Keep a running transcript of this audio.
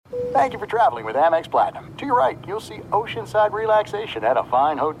Thank you for traveling with Amex Platinum. To your right, you'll see oceanside relaxation at a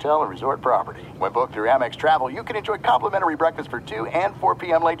fine hotel and resort property. When booked through Amex Travel, you can enjoy complimentary breakfast for 2 and 4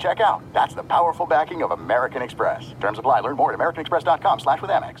 p.m. late checkout. That's the powerful backing of American Express. Terms apply. Learn more at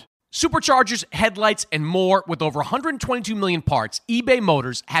americanexpress.com/withAmex. Superchargers, headlights, and more. With over 122 million parts, eBay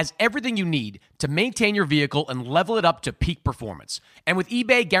Motors has everything you need to maintain your vehicle and level it up to peak performance. And with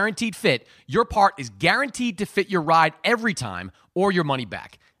eBay Guaranteed Fit, your part is guaranteed to fit your ride every time or your money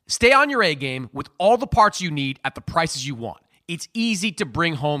back. Stay on your A-game with all the parts you need at the prices you want. It's easy to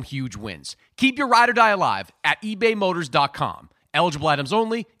bring home huge wins. Keep your ride or die alive at ebaymotors.com. Eligible items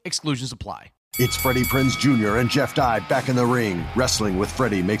only. Exclusions apply. It's Freddie Prinze Jr. and Jeff Dye back in the ring. Wrestling with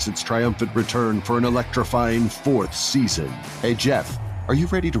Freddie makes its triumphant return for an electrifying 4th season. Hey, Jeff, are you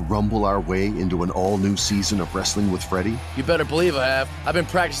ready to rumble our way into an all-new season of Wrestling with Freddie? You better believe I have. I've been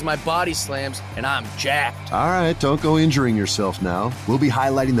practicing my body slams, and I'm jacked. All right, don't go injuring yourself now. We'll be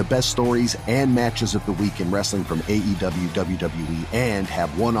highlighting the best stories and matches of the week in wrestling from AEW, WWE, and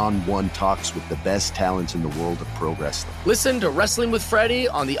have one-on-one talks with the best talents in the world of pro wrestling. Listen to Wrestling with Freddie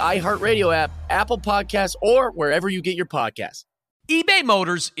on the iHeartRadio app, Apple Podcasts, or wherever you get your podcasts. eBay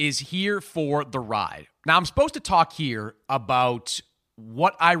Motors is here for the ride. Now, I'm supposed to talk here about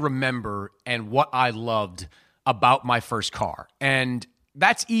what I remember and what I loved about my first car. And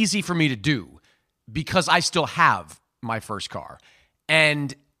that's easy for me to do because I still have my first car.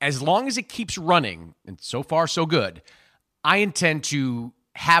 And as long as it keeps running, and so far so good, I intend to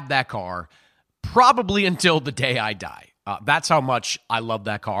have that car probably until the day I die. That's how much I love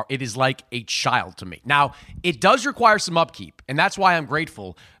that car. It is like a child to me. Now, it does require some upkeep, and that's why I'm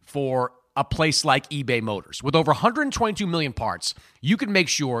grateful for a place like eBay Motors. With over 122 million parts, you can make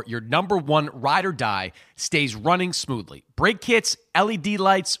sure your number one ride or die stays running smoothly. Brake kits, LED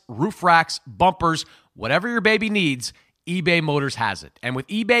lights, roof racks, bumpers, whatever your baby needs, eBay Motors has it. And with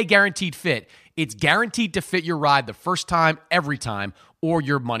eBay Guaranteed Fit, it's guaranteed to fit your ride the first time, every time, or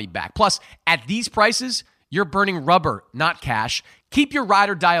your money back. Plus, at these prices, you're burning rubber, not cash. Keep your ride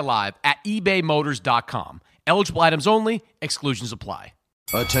or die alive at ebaymotors.com. Eligible items only. Exclusions apply.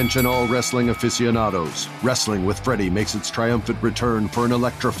 Attention all wrestling aficionados. Wrestling with Freddie makes its triumphant return for an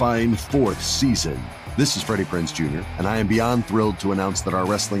electrifying 4th season. This is Freddie Prinze Jr., and I am beyond thrilled to announce that our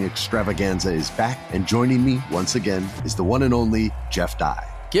wrestling extravaganza is back, and joining me once again is the one and only Jeff Dye.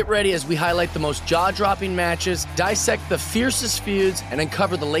 Get ready as we highlight the most jaw-dropping matches, dissect the fiercest feuds, and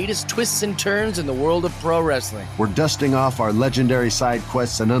uncover the latest twists and turns in the world of pro wrestling. We're dusting off our legendary side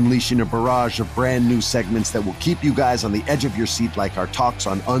quests and unleashing a barrage of brand new segments that will keep you guys on the edge of your seat like our talks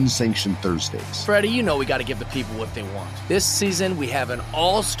on Unsanctioned Thursdays. Freddie, you know we got to give the people what they want. This season, we have an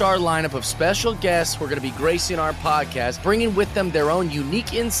all-star lineup of special guests who are going to be gracing our podcast, bringing with them their own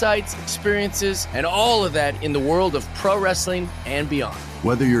unique insights, experiences, and all of that in the world of pro wrestling and beyond.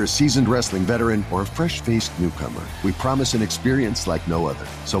 Whether you're a seasoned wrestling veteran or a fresh-faced newcomer, we promise an experience like no other.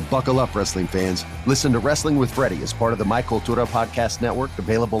 So buckle up, wrestling fans. Listen to Wrestling with Freddie as part of the My Cultura Podcast Network,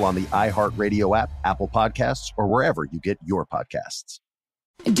 available on the iHeartRadio app, Apple Podcasts, or wherever you get your podcasts.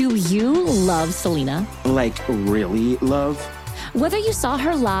 Do you love Selena? Like, really love? Whether you saw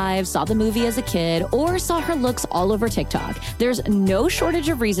her live, saw the movie as a kid, or saw her looks all over TikTok, there's no shortage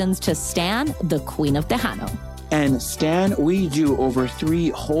of reasons to stan the Queen of Tejano. And Stan, we do over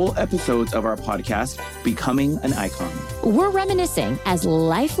 3 whole episodes of our podcast, Becoming an Icon. We're reminiscing as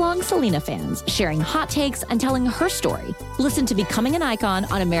lifelong Selena fans, sharing hot takes and telling her story. Listen to Becoming an Icon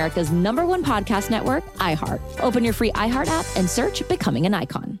on America's #1 podcast network, iHeart. Open your free iHeart app and search Becoming an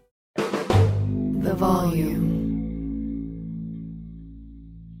Icon. The Volume.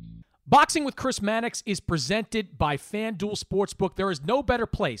 Boxing with Chris Mannix is presented by FanDuel Sportsbook. There is no better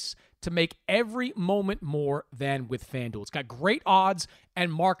place to make every moment more than with FanDuel. It's got great odds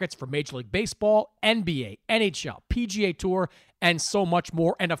and markets for Major League Baseball, NBA, NHL, PGA Tour, and so much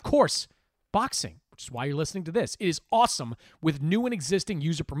more. And of course, boxing, which is why you're listening to this. It is awesome with new and existing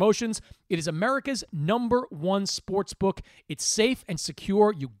user promotions. It is America's #1 sportsbook. It's safe and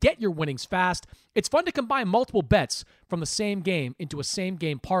secure. You get your winnings fast. It's fun to combine multiple bets from the same game into a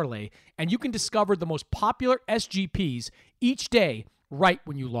same-game parlay, and you can discover the most popular SGPs each day right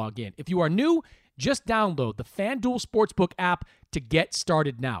when you log in. If you are new, just download the FanDuel Sportsbook app to get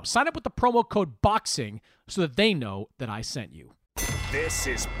started now. Sign up with the promo code BOXING so that they know that I sent you. This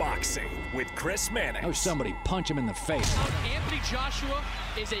is Boxing with Chris Mannix. Oh, somebody punch him in the face. Anthony Joshua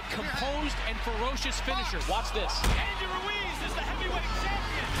is a composed and ferocious finisher. Watch this. Andy Ruiz is the heavyweight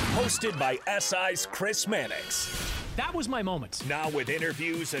champion. Hosted by SI's Chris Mannix. That was my moment. Now with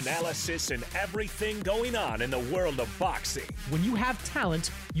interviews, analysis, and everything going on in the world of boxing. When you have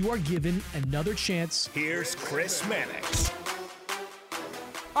talent, you are given another chance. Here's Chris Mannix.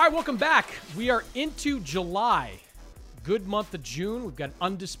 All right, welcome back. We are into July. Good month of June. We've got an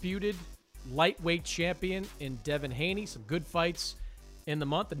undisputed lightweight champion in Devin Haney. Some good fights in the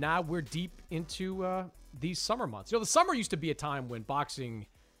month. And now we're deep into these summer months. You know, the summer used to be a time when boxing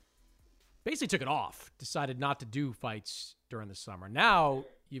basically took it off, decided not to do fights during the summer. Now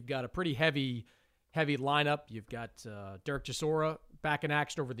you've got a pretty heavy lineup. You've got Derek Chisora back in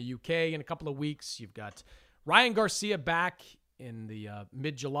action over the UK in a couple of weeks. You've got Ryan Garcia back in the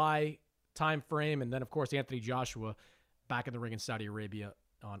mid-July time frame. And then, of course, Anthony Joshua back in the ring in Saudi Arabia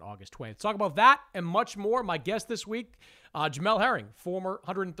on August 20th. Let's talk about that and much more. My guest this week, Jamel Herring, former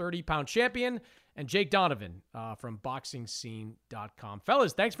 130-pound champion, and Jake Donovan from BoxingScene.com.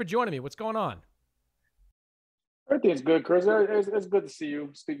 Fellas, thanks for joining me. What's going on? Everything's good, Chris. It's good to see you,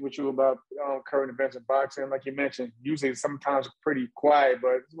 speak with you about current events in boxing. Like you mentioned, usually sometimes pretty quiet, but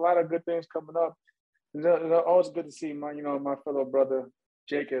there's a lot of good things coming up. It's always good to see my fellow brother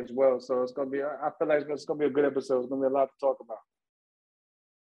Jake as well. So it's gonna be. I feel like it's gonna be a good episode. It's gonna be a lot to talk about.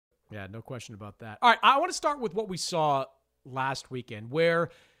 Yeah, no question about that. All right, I want to start with what we saw last weekend, where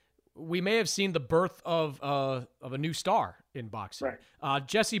we may have seen the birth of a new star in boxing. Right.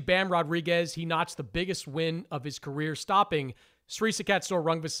 Jesse Bam Rodriguez, he notched the biggest win of his career, stopping Sri Saket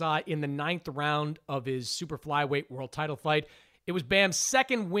Sorungvisai in the 9th round of his super flyweight world title fight. It was Bam's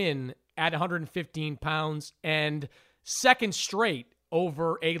second win at 115 pounds and second straight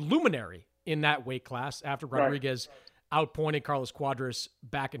over a luminary in that weight class after Rodriguez outpointed Carlos Cuadras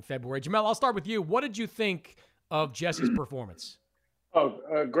back in February. Jamel, I'll start with you. What did you think of Jesse's performance?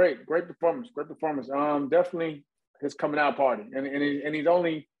 Great performance. Definitely his coming out party, and he's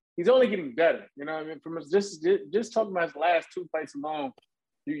only getting better. You know, I mean, from just talking about his last 2 fights alone,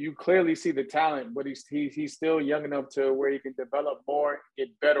 you clearly see the talent, but he's still young enough to where he can develop more, get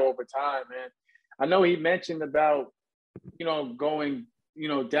better over time. And I know he mentioned about going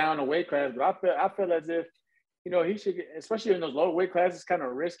down a weight class, but I feel as if he should get, especially in those lower weight classes, kind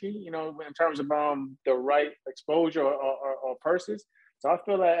of risky, in terms of the right exposure or purses. So I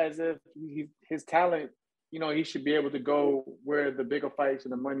feel like as if his talent, he should be able to go where the bigger fights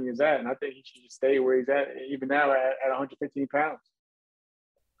and the money is at. And I think he should stay where he's at, even now at 115 pounds.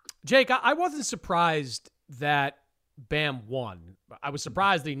 Jake, I wasn't surprised that Bam won. I was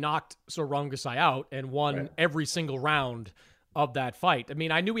surprised that he knocked Sorungvisai out and won every single round of that fight. I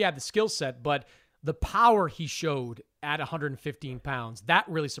mean, I knew he had the skill set, but the power he showed at 115 pounds, that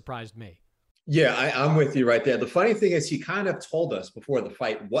really surprised me. Yeah, I'm with you right there. The funny thing is he kind of told us before the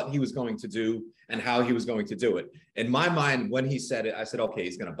fight what he was going to do and how he was going to do it. In my mind, when he said it, I said, okay,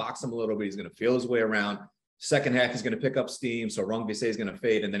 he's going to box him a little bit. He's going to feel his way around. Second half, he's going to pick up steam. So Sorungvisai is going to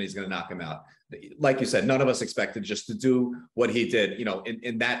fade, and then he's going to knock him out. Like you said, none of us expected just to do what he did,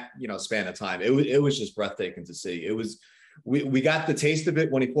 in that, span of time. It was just breathtaking to see. It was, we got the taste of it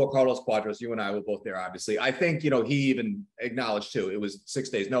when he fought Carlos Cuadras. You and I were both there, obviously. I think, he even acknowledged too, it was 6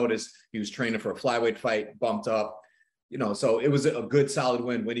 days notice. He was training for a flyweight fight, bumped up, so it was a good solid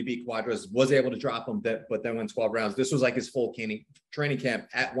win when he beat Cuadras, was able to drop him, but then went 12 rounds. This was like his full training camp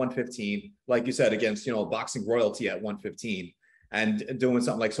at 115, like you said, against, boxing royalty at 115 and doing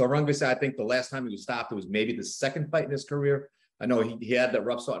something like Sorungvisai. I think the last time he was stopped, it was maybe the second fight in his career. I know he had that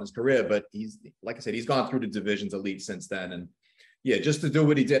rough start in his career, but he's, like I said, he's gone through the divisions elite since then. And yeah, just to do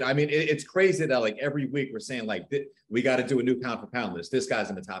what he did. I mean, it's crazy that like every week we're saying like, we got to do a new pound for pound list. This guy's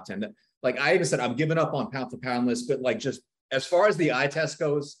in the top 10. Like I even said, I'm giving up on pound for pound list, but like just as far as the eye test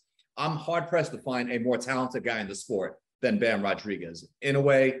goes, I'm hard pressed to find a more talented guy in the sport than Bam Rodriguez. In a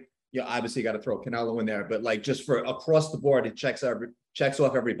way, obviously you got to throw Canelo in there, but like just for across the board, it checks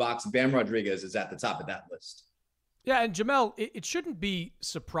off every box. Bam Rodriguez is at the top of that list. Yeah, and Jamel, it shouldn't be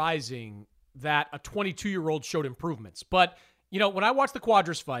surprising that a 22-year-old showed improvements. But, when I watched the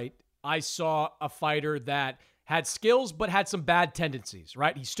Cuadras fight, I saw a fighter that had skills but had some bad tendencies,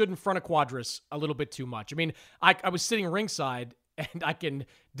 right? He stood in front of Cuadras a little bit too much. I mean, I was sitting ringside, and I can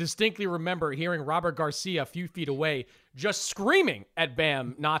distinctly remember hearing Robert Garcia a few feet away just screaming at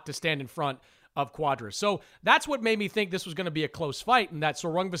Bam not to stand in front of Cuadras. So that's what made me think this was going to be a close fight and that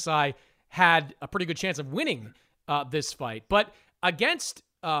Sorungvisai had a pretty good chance of winning this fight. But against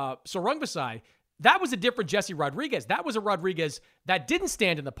Sorungvisai, that was a different Jesse Rodriguez. That was a Rodriguez that didn't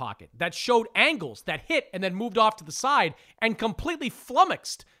stand in the pocket, that showed angles, that hit and then moved off to the side and completely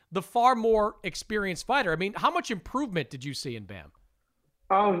flummoxed the far more experienced fighter. I mean, how much improvement did you see in Bam?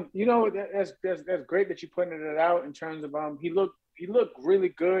 That's great that you pointed it out in terms of he looked really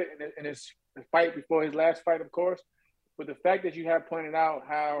good in his fight before his last fight, of course. But the fact that you have pointed out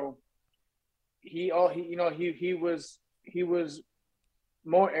how he was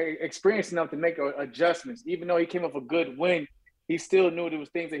more experienced enough to make adjustments, even though he came off a good win. he still knew there was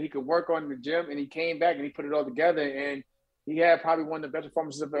things that he could work on in the gym, and he came back and he put it all together, and he had probably one of the best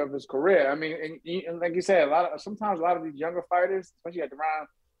performances of his career. I mean, and like you said, sometimes a lot of these younger fighters, especially at around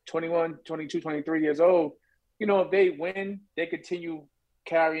 21, 22, 23 years old, you know, if they win, they continue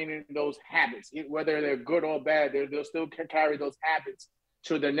carrying those habits, whether they're good or bad. They'll still carry those habits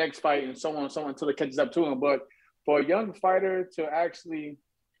to their next fight, and so on and so on until it catches up to them. But for a young fighter to actually,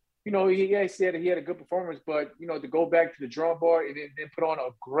 you know, he said he had a good performance, but, you know, to go back to the drawing board and then put on a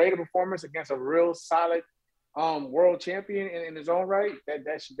greater performance against a real solid world champion in his own right, that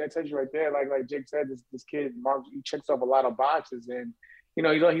tells you right there, like Jake said, this kid, Mark, he checks off a lot of boxes, and, you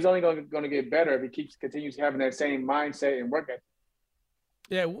know, he's only going to get better if he continues having that same mindset and work ethic.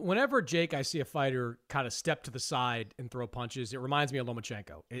 Yeah, whenever, Jake, I see a fighter kind of step to the side and throw punches, it reminds me of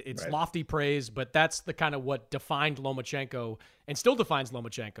Lomachenko. It's right. Lofty praise, but that's the kind of what defined Lomachenko and still defines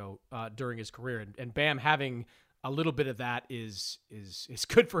Lomachenko during his career. And Bam having a little bit of that is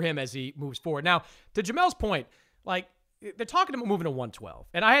good for him as he moves forward. Now, to Jamel's point, like, they're talking about moving to 112.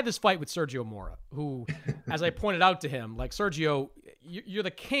 And I had this fight with Sergio Mora, who, as I pointed out to him, like, Sergio, you're the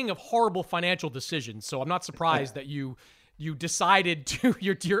king of horrible financial decisions, so I'm not surprised that you decided to,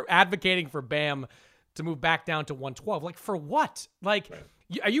 you're advocating for Bam to move back down to 112. Like, for what? Like,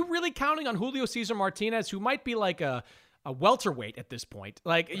 are you really counting on Julio Cesar Martinez, who might be like a welterweight at this point?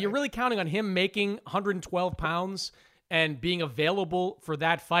 Like, you're really counting on him making 112 pounds and being available for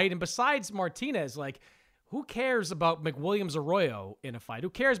that fight? And besides Martinez, like, who cares about McWilliams Arroyo in a fight? Who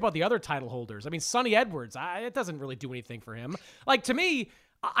cares about the other title holders? I mean, Sonny Edwards, it doesn't really do anything for him. Like, to me,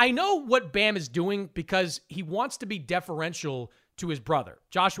 I know what Bam is doing because he wants to be deferential to his brother,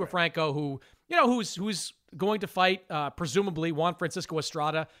 Joshua Franco, who, you know, who's going to fight, presumably, Juan Francisco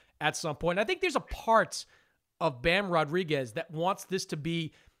Estrada at some point. And I think there's a part of Bam Rodriguez that wants this to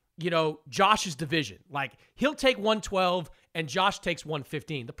be, you know, Josh's division. Like, he'll take 112 and Josh takes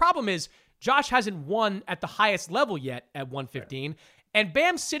 115. The problem is Josh hasn't won at the highest level yet at 115, and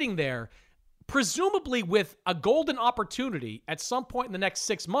Bam's sitting there presumably with a golden opportunity at some point in the next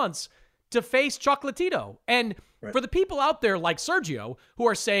 6 months to face Chocolatito. And for the people out there like Sergio who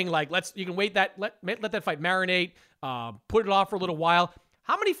are saying, like, you can wait let that fight marinate, put it off for a little while.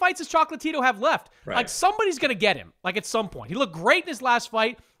 How many fights does Chocolatito have left? Like, somebody's going to get him, like, at some point. He looked great in his last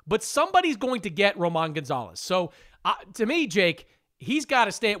fight, but somebody's going to get Roman Gonzalez. So to me, Jake, he's got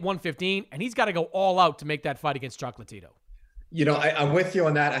to stay at 115, and he's got to go all out to make that fight against Chocolatito. You know, I'm with you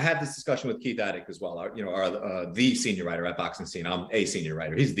on that. I had this discussion with Keith Attic as well. The senior writer at Boxing Scene. I'm a senior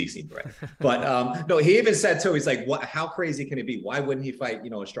writer. He's the senior writer. But no, he even said too. He's like, "What? How crazy can it be? Why wouldn't he fight?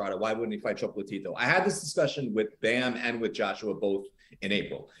 You know, Estrada? Why wouldn't he fight Chocolatito?" I had this discussion with Bam and with Joshua both in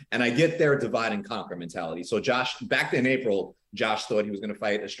April, and I get their divide and conquer mentality. So Josh, back in April, Josh thought he was going to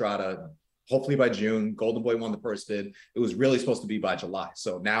fight Estrada hopefully by June. Golden Boy won the purse bid. It was really supposed to be by July.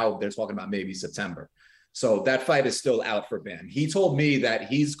 So now they're talking about maybe September. So that fight is still out for Bam. He told me that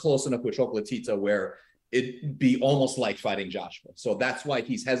he's close enough with Chocolatito where it'd be almost like fighting Joshua. So that's why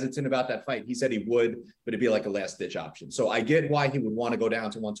he's hesitant about that fight. He said he would, but it'd be like a last-ditch option. So I get why he would want to go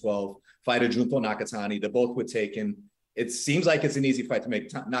down to 112, fight a Junto Nakatani. They're both were taken. It seems like it's an easy fight to make.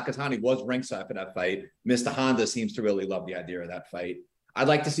 Nakatani was ringside for that fight. Mr. Honda seems to really love the idea of that fight. I'd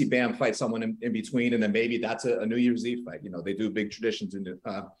like to see Bam fight someone in between, and then maybe that's a New Year's Eve fight. You know, they do big traditions in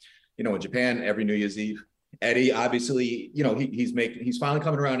in Japan every New Year's Eve. Eddie, obviously, you know, he's finally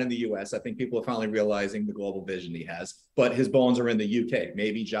coming around in the U.S. I think people are finally realizing the global vision he has, but his bones are in the U.K.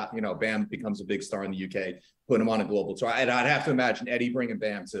 Maybe, Bam becomes a big star in the U.K., put him on a global tour. I'd have to imagine Eddie bringing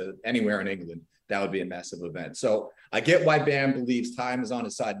Bam to anywhere in England. That would be a massive event. So I get why Bam believes time is on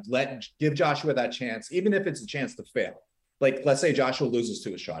his side. Give Joshua that chance, even if it's a chance to fail. Like, let's say Joshua loses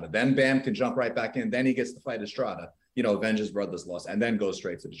to Estrada, then Bam can jump right back in. Then he gets to fight Estrada, avenge his brother's loss, and then go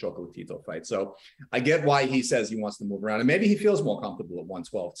straight to the Chocolatito fight. So I get why he says he wants to move around. And maybe he feels more comfortable at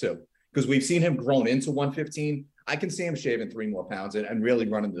 112 too, because we've seen him grown into 115. I can see him shaving 3 more pounds and really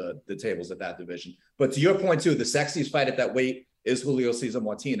running the tables at that division. But to your point too, the sexiest fight at that weight is Julio Cesar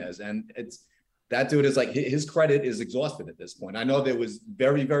Martinez. And that dude is like, his credit is exhausted at this point. I know there was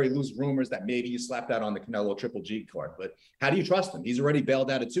very, very loose rumors that maybe you slapped that on the Canelo Triple G card, but how do you trust him? He's already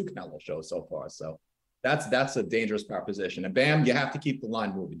bailed out of 2 Canelo shows so far. So that's a dangerous proposition. And Bam, you have to keep the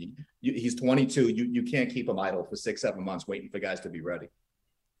line moving. He's 22. You can't keep him idle for 6-7 months waiting for guys to be ready.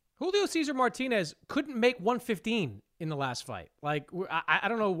 Julio Cesar Martinez couldn't make 115 in the last fight. Like, I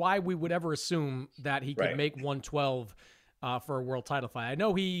don't know why we would ever assume that he could make 112 for a world title fight. I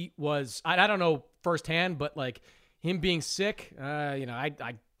know he was, I don't know firsthand, but like him being sick, I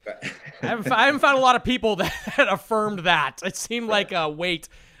haven't found a lot of people that affirmed that. It seemed like weight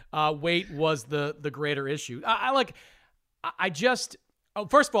was the greater issue.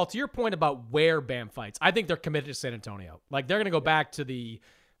 First of all, to your point about where Bam fights, I think they're committed to San Antonio. Like, they're going to go back to the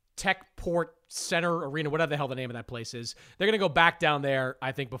Techport Center Arena, whatever the hell the name of that place is. They're going to go back down there,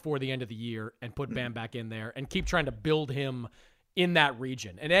 I think, before the end of the year and put Bam back in there and keep trying to build him in that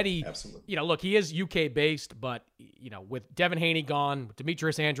region. And Eddie, absolutely. Look, he is UK-based, but, with Devin Haney gone, with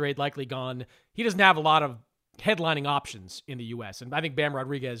Demetrius Andrade likely gone, he doesn't have a lot of headlining options in the U.S. And I think Bam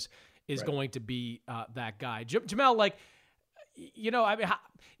Rodriguez is going to be that guy. Jamel, like, I know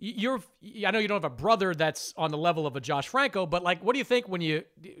you don't have a brother that's on the level of a Josh Franco, but like, what do you think when you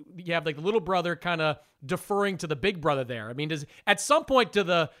have like the little brother kind of deferring to the big brother there? I mean, at some point do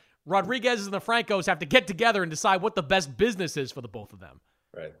the Rodriguezes and the Francos have to get together and decide what the best business is for the both of them?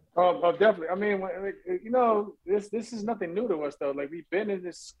 Right. Oh, definitely. I mean, this is nothing new to us though. Like, we've been in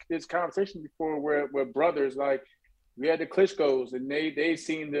this conversation before where brothers, like, we had the Klitschko's and they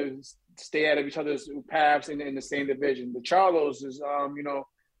seem to stay out of each other's paths in the same division. The Charlos is,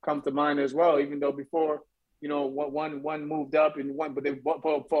 come to mind as well, even though before, one moved up and one, but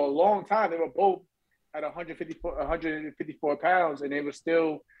for a long time, they were both at 154 pounds and they were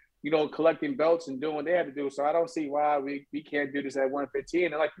still, collecting belts and doing what they had to do. So I don't see why we can't do this at 115.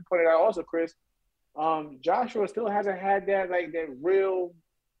 And like you pointed out also, Chris, Joshua still hasn't had that real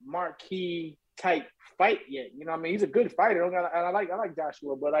marquee type fight yet. He's a good fighter. And I like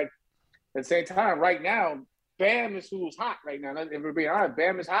Joshua, but like at the same time, right now, Bam is who's hot right now. If we're being honest,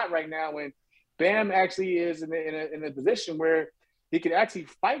 Bam is hot right now, and Bam actually is in a position where he could actually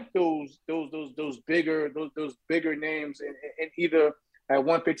fight those bigger names in either at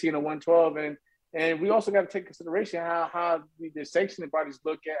 115 or 112. And we also got to take consideration how the sanctioning bodies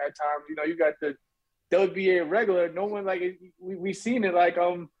look at times. You got the WBA regular. No one we seen it like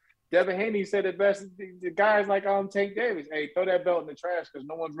Devin Haney said it best. The guys like Tank Davis, hey, throw that belt in the trash because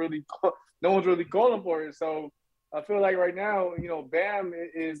no one's really calling for it. So I feel like right now, Bam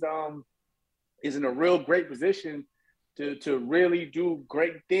is in a real great position to really do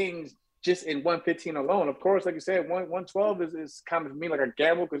great things just in 115 alone. Of course, like you said, 112 is kind of for me like a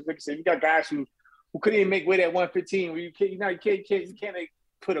gamble because, like you said, you got guys who couldn't even make weight at 115. Where you can't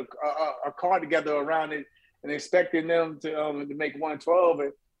put a card together around it and expecting them to make 112.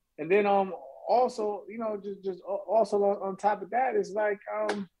 And then also, just also on top of that is like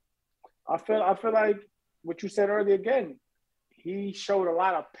I feel like what you said earlier again, he showed a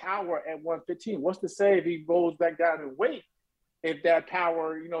lot of power at 115. What's to say if he goes back down in weight, if that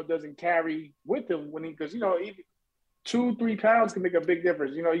power, doesn't carry with him because 2-3 pounds can make a big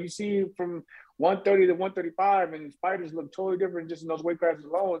difference. You see from 130 to 135 and fighters look totally different just in those weight classes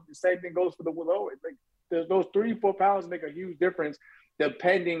alone. The same thing goes for the lower. Like those 3-4 pounds make a huge difference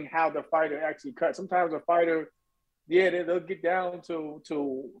depending how the fighter actually cuts. Sometimes a fighter, they'll get down to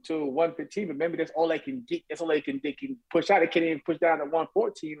 115, but maybe that's all they can get. That's all they can push out. They can't even push down to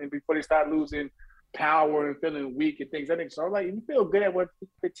 114 and before they start losing power and feeling weak and things. I think so. Like, if you feel good at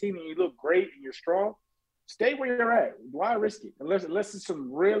 115 and you look great and you're strong, stay where you're at. Why risk it? Unless it's some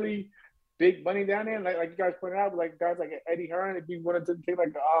really big money down there, like you guys pointed out, like guys like Eddie Hearn, if you wanted to take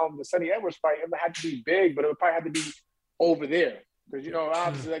like the Sonny Edwards fight, it would have to be big, but it would probably have to be over there. Because,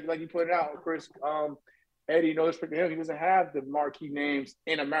 obviously, like you pointed out, Chris, Eddie, no respect to him, he doesn't have the marquee names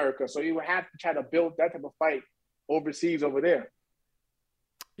in America. So you would have to try to build that type of fight overseas over there.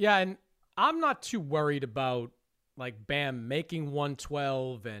 Yeah, and I'm not too worried about like Bam making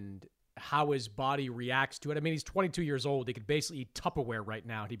 112 and how his body reacts to it. I mean, he's 22 years old. He could basically eat Tupperware right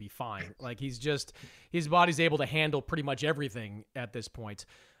now and he'd be fine. Like, his body's able to handle pretty much everything at this point.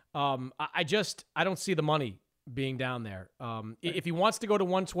 I don't see the money being down there. If he wants to go to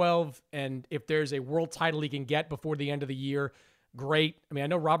 112 and if there's a world title he can get before the end of the year, great. I mean, I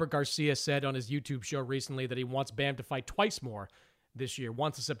know Robert Garcia said on his YouTube show recently that he wants Bam to fight twice more this year,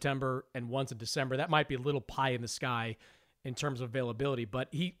 once in September and once in December. That might be a little pie in the sky in terms of availability, but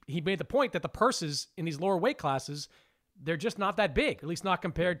he made the point that the purses in these lower weight classes, they're just not that big, at least not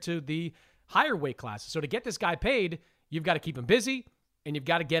compared to the higher weight classes. So to get this guy paid, you've got to keep him busy and you've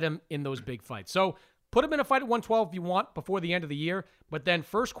got to get him in those big fights. So put him in a fight at 112 if you want before the end of the year, but then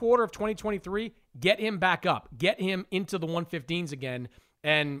first quarter of 2023, get him back up. Get him into the 115s again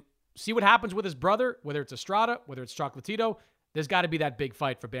and see what happens with his brother, whether it's Estrada, whether it's Chocolatito. There's got to be that big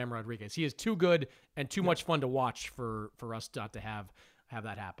fight for Bam Rodriguez. He is too good and too much fun to watch for us not to have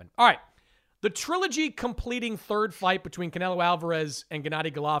that happen. All right. The trilogy completing third fight between Canelo Alvarez and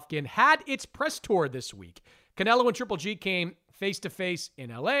Gennady Golovkin had its press tour this week. Canelo and Triple G came face-to-face in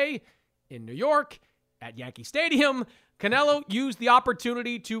LA, in New York, at Yankee Stadium. Canelo used the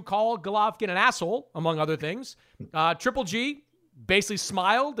opportunity to call Golovkin an asshole, among other things. Triple G basically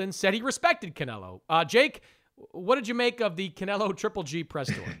smiled and said he respected Canelo. Jake, what did you make of the Canelo Triple G press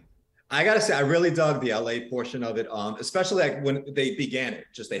tour? I gotta say, I really dug the LA portion of it, especially like when they began it.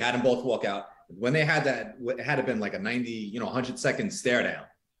 Just they had them both walk out. When they had that, it had to been like a 90, 100-second stare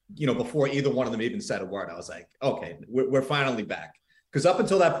down, before either one of them even said a word. I was like, okay, we're finally back. Because up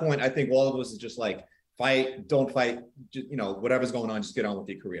until that point, I think all of us is just like, fight, don't fight, just, whatever's going on, just get on with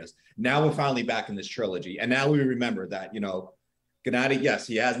your careers. Now we're finally back in this trilogy. And now we remember that, Gennady, yes,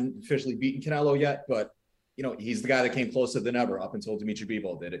 he hasn't officially beaten Canelo yet, but he's the guy that came closer than ever up until Dimitri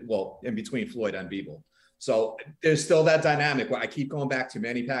Bivol did it. Well, in between Floyd and Bivol. So there's still that dynamic where I keep going back to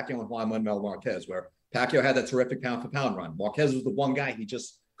Manny Pacquiao and Juan Manuel Marquez, where Pacquiao had that terrific pound for pound run. Marquez was the one guy he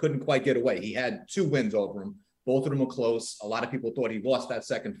just couldn't quite get away. He had 2 wins over him. Both of them were close. A lot of people thought he lost that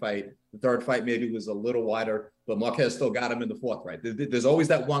second fight. The third fight maybe was a little wider, but Marquez still got him in the 4th fight. There's always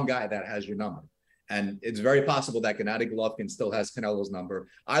that one guy that has your number. And it's very possible that Gennady Golovkin still has Canelo's number.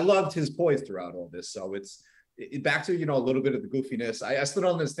 I loved his poise throughout all this. So it's back to, a little bit of the goofiness. I still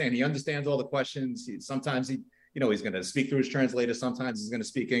don't understand. He understands all the questions. Sometimes he's going to speak through his translator. Sometimes he's going to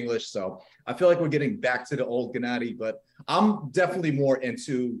speak English. So I feel like we're getting back to the old Gennady, but I'm definitely more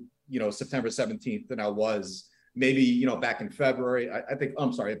into, September 17th than I was maybe, back in February.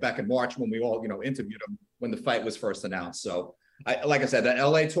 Back in March when we all, interviewed him when the fight was first announced. So like I said, the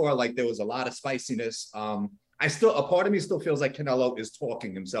LA tour, like there was a lot of spiciness. A part of me still feels like Canelo is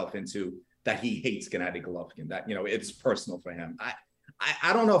talking himself into that he hates Gennady Golovkin, that, it's personal for him.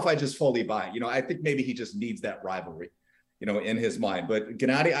 I don't know if I just fully buy it. I think maybe he just needs that rivalry, in his mind. But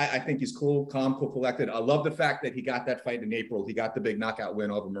Gennady, I think he's cool, calm, cool, collected. I love the fact that he got that fight in April. He got the big knockout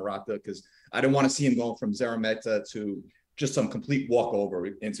win over Murata because I didn't want to see him going from Zerameta to just some complete walkover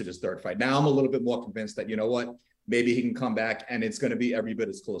into this 3rd fight. Now I'm a little bit more convinced that, maybe he can come back and it's going to be every bit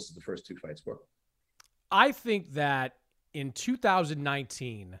as close as the first 2 fights were. I think that in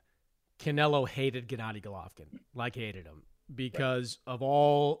 2019, Canelo hated Gennady Golovkin, hated him because of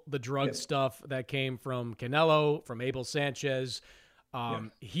all the drug stuff that came from Canelo, from Abel Sanchez.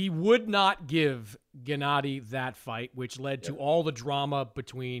 He would not give Gennady that fight, which led to all the drama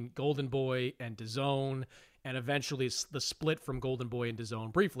between Golden Boy and DAZN, and eventually the split from Golden Boy and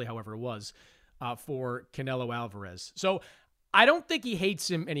DAZN, briefly, however it was, for Canelo Alvarez. So I don't think he hates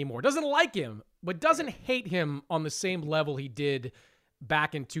him anymore. Doesn't like him, but doesn't hate him on the same level he did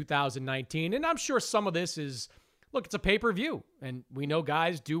back in 2019. And I'm sure some of this is, look, it's a pay-per-view. And we know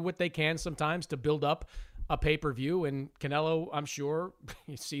guys do what they can sometimes to build up a pay-per-view. And Canelo, I'm sure,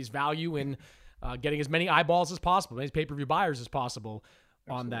 he sees value in getting as many eyeballs as possible, as pay-per-view buyers as possible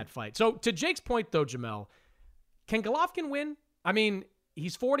on that fight. So to Jake's point, though, Jamel, can Golovkin win? I mean,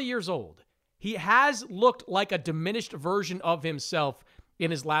 he's 40 years old. He has looked like a diminished version of himself in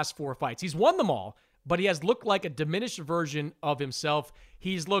his last 4 fights. He's won them all, but he has looked like a diminished version of himself.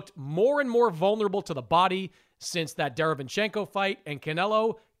 He's looked more and more vulnerable to the body since that Derevyanchenko fight, and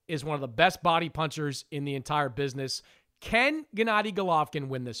Canelo is one of the best body punchers in the entire business. Can Gennady Golovkin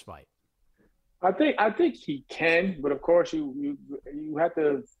win this fight? I think he can, but of course you have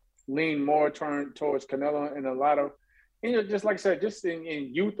to lean more towards Canelo in a lot of, just like I said, just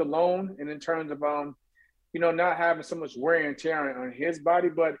in youth alone, and in terms of not having so much wear and tear on his body.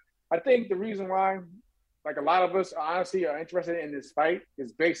 But I think the reason why, like a lot of us honestly are interested in this fight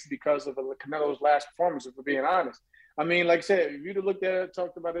is basically because of Canelo's last performance, if we're being honest. I mean, like I said, if you'd have looked at it,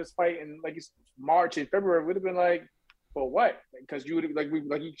 talked about this fight in March and February, it would have been like, for what? Because you would have, like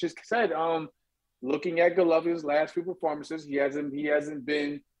you just said, looking at Golovkin's last 2 performances, he hasn't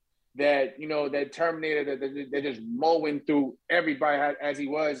been that, that Terminator that just mowing through everybody as he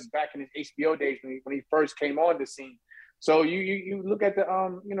was back in his HBO days when he first came on the scene. So you look at the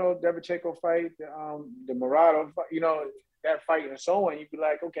Derevyanchenko fight, the Murata, that fight and so on, you'd be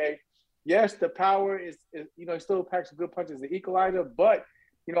like, okay, yes, the power is he still packs good punches, the equalizer, but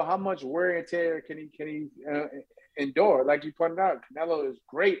how much wear and tear can he endure? Like you pointed out, Canelo is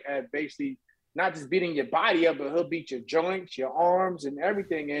great at basically not just beating your body up, but he'll beat your joints, your arms, and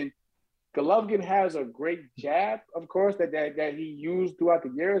everything. And Golovkin has a great jab, of course, that he used throughout the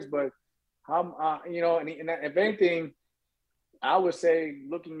years. But if anything, I would say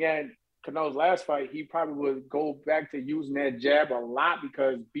looking at Canelo's last fight, he probably would go back to using that jab a lot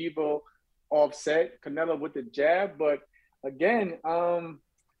because Bivol offset Canelo with the jab. But again,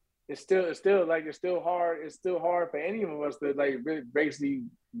 it's still hard. It's still hard for any of us to really basically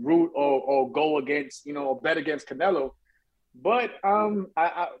root or go against, or bet against Canelo. But to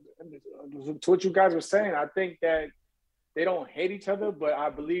what you guys were saying, I think that they don't hate each other, but I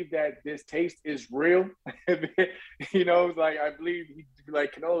believe that this taste is real. I believe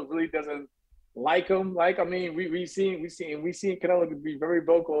Canelo really doesn't like him. We seen Canelo be very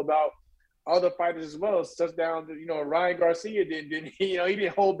vocal about other fighters as well, such down to, Ryan Garcia didn't he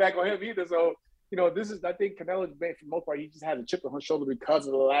didn't hold back on him either. So, this is, I think Canelo's been, for the most part, he just had a chip on his shoulder because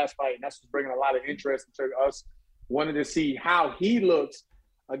of the last fight. And that's what's bringing a lot of interest into us wanting to see how he looks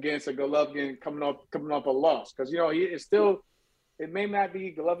against a Golovkin coming off a loss. Because, it may not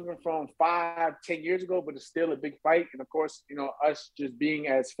be Golovkin from 5-10 years ago, but it's still a big fight. And of course, us just being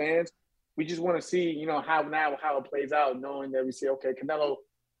as fans, we just want to see, how it plays out, knowing that we say, okay, Canelo,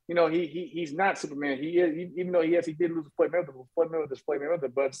 he's not Superman. He is, even though he did lose to Floyd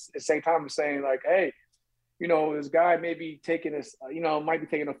Mayweather, but at the same time, I'm saying like, hey, this guy may be taking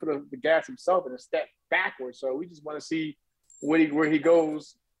a foot of the gas himself and a step backwards. So we just want to see where he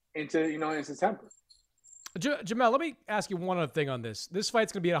goes into, in September. Jamel, let me ask you one other thing on this. This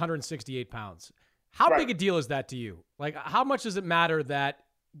fight's going to be at 168 pounds. How big a deal is that to you? Like, how much does it matter that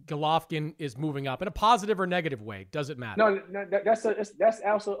Golovkin is moving up in a positive or negative way? Does it matter? No, that's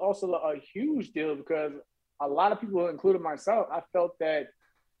also a huge deal, because a lot of people, including myself, I felt that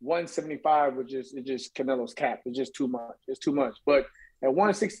 175 was just Canelo's cap. It's just too much. It's too much. But at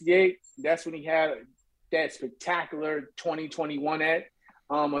 168, that's when he had that spectacular 2021 at.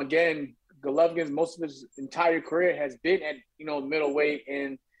 Again, Golovkin's most of his entire career has been at middleweight,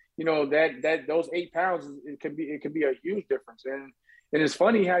 and that those 8 pounds it can be a huge difference. And it's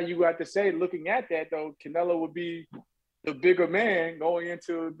funny how you got to say, looking at that though, Canelo would be the bigger man going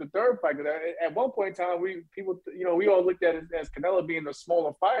into the third fight. Because at one point in time, we all looked at it as Canelo being the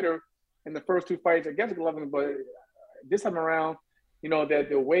smaller fighter in the first 2 fights against Golovkin. But this time around, that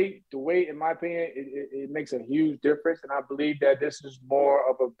the weight, in my opinion, it makes a huge difference. And I believe that this is more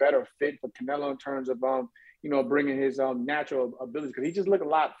of a better fit for Canelo in terms of bringing his natural abilities, because he just looked a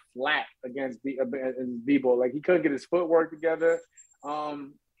lot flat against Bebo. Like, he couldn't get his footwork together.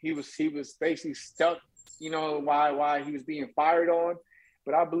 He was basically stuck, why he was being fired on.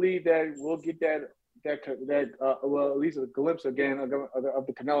 But I believe that we'll get that at least a glimpse again of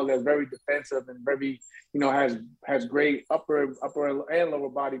the Canelo that's very defensive and very, has great upper and lower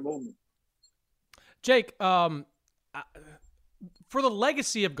body movement. Jake, for the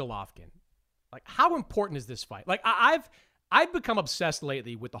legacy of Golovkin, like, how important is this fight? Like, I've become obsessed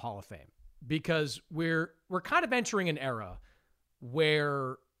lately with the Hall of Fame, because we're kind of entering an era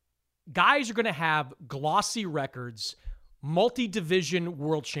where guys are going to have glossy records, multi-division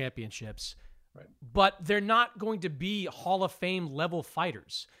world championships, right, but they're not going to be Hall of Fame level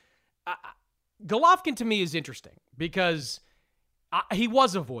fighters. Golovkin to me is interesting because he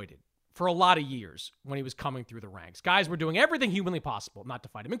was avoided for a lot of years when he was coming through the ranks. Guys were doing everything humanly possible not to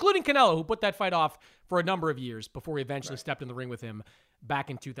fight him, including Canelo, who put that fight off for a number of years before he eventually stepped in the ring with him back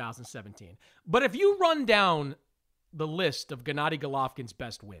in 2017. But if you run down the list of Gennady Golovkin's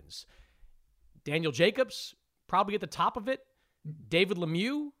best wins, Daniel Jacobs probably at the top of it. David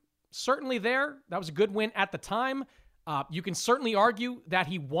Lemieux, certainly there. That was a good win at the time. You can certainly argue that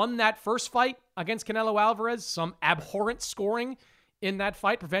he won that first fight against Canelo Alvarez. Some abhorrent scoring in that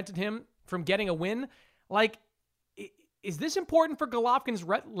fight prevented him from getting a win. Like, is this important for Golovkin's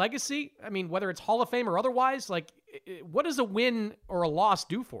legacy? I mean, whether it's Hall of Fame or otherwise, like, what does a win or a loss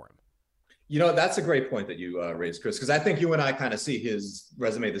do for him? That's a great point that you raised, Chris, because I think you and I kind of see his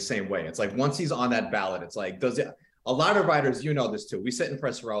resume the same way. It's like, once he's on that ballot, it's like, a lot of writers, this too. We sit in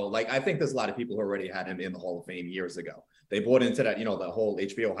press row. Like, I think there's a lot of people who already had him in the Hall of Fame years ago. They bought into that, the whole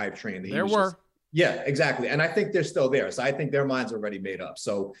HBO hype train. Yeah, exactly. And I think they're still there. So I think their minds are already made up.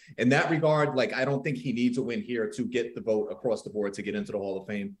 So in that regard, like, I don't think he needs a win here to get the vote across the board to get into the Hall of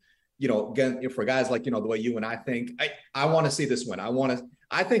Fame. Again, for guys like, the way you and I think, I want to see this win.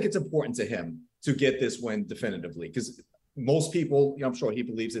 I think it's important to him to get this win definitively, because most people, I'm sure he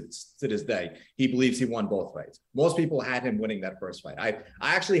believes it to this day. He believes he won both fights. Most people had him winning that first fight. I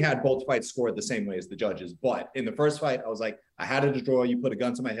actually had both fights scored the same way as the judges. But in the first fight, I was like, I had it a draw. You put a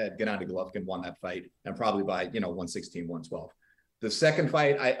gun to my head. Gennady Golovkin won that fight, and probably by 116, 112. The second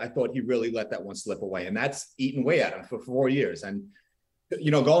fight, I thought he really let that one slip away, and that's eaten away at him for 4 years. And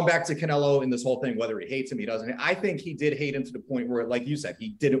going back to Canelo in this whole thing, whether he hates him, he doesn't. I think he did hate him to the point where, like you said, he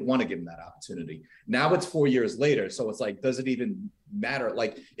didn't want to give him that opportunity. Now it's 4 years later, so it's like, does it even matter?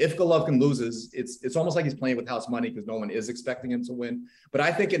 Like, if Golovkin loses, it's almost like he's playing with house money, because no one is expecting him to win. But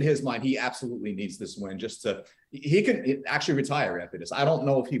I think in his mind, he absolutely needs this win he could actually retire after this. I don't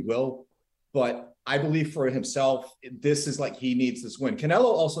know if he will, but I believe for himself, this is like, he needs this win. Canelo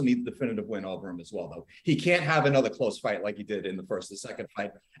also needs the definitive win over him as well, though. He can't have another close fight like he did in the first and second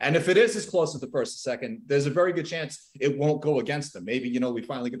fight. And if it is as close as the first and second, there's a very good chance it won't go against him. Maybe, we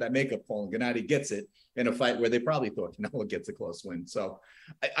finally get that makeup call and Gennady gets it in a fight where they probably thought Canelo gets a close win. So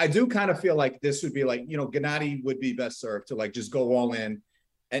I do kind of feel like this would be like, Gennady would be best served to, like, just go all in.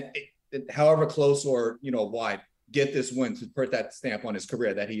 And however close or, wide, get this win to put that stamp on his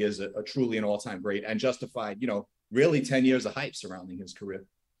career that he is a truly an all-time great and justified, really 10 years of hype surrounding his career.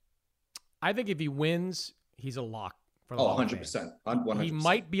 I think if he wins, he's a lock for the 100%. 100%. He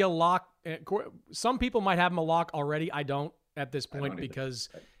might be a lock. Some people might have him a lock already. I don't at this point because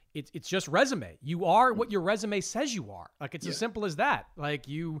it's just resume. You are what your resume says you are. Like, it's as simple as that. Like,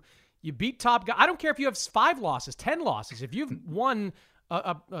 you beat top guy. I don't care if you have 5 losses, 10 losses. If you've won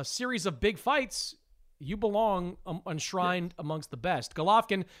a series of big fights, you belong enshrined amongst the best.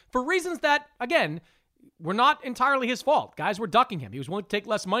 Golovkin, for reasons that, again, were not entirely his fault. Guys were ducking him. He was willing to take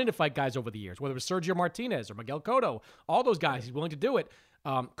less money to fight guys over the years, whether it was Sergio Martinez or Miguel Cotto. All those guys, he's willing to do it.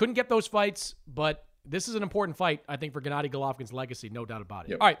 Couldn't get those fights, but this is an important fight, I think, for Gennady Golovkin's legacy, no doubt about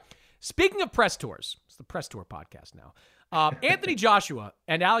it. Yep. All right, speaking of press tours, it's the press tour podcast now. Anthony Joshua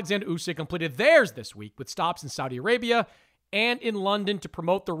and Alexander Usyk completed theirs this week with stops in Saudi Arabia and in London to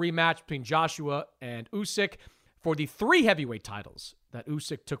promote the rematch between Joshua and Usyk for the 3 heavyweight titles that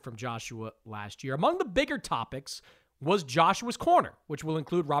Usyk took from Joshua last year. Among the bigger topics was Joshua's corner, which will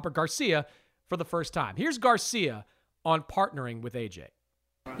include Robert Garcia for the first time. Here's Garcia on partnering with AJ.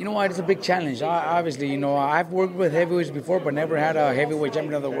 You know what? It's a big challenge. Obviously, I've worked with heavyweights before, but never had a heavyweight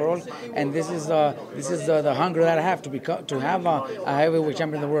champion of the world. And this is the hunger that I have to have a heavyweight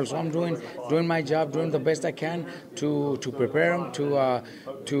champion of the world. So I'm doing my job, doing the best I can to prepare him to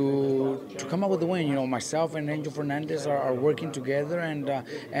come up with the win. Myself and Angel Fernandez are working together,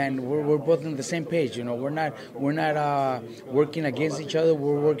 and we're both on the same page. We're not working against each other.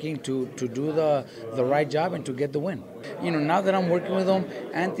 We're working to do the right job and to get the win. Now that I'm working with him,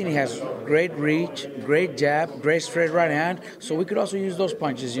 Anthony has great reach, great jab, great straight right hand. So we could also use those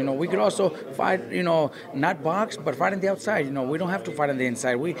punches. We could also fight, not box, but fight on the outside. We don't have to fight on the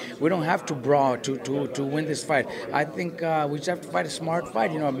inside. We don't have to brawl to win this fight. I think we just have to fight a smart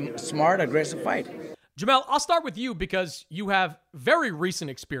fight, a smart, aggressive fight. Jamel, I'll start with you because you have very recent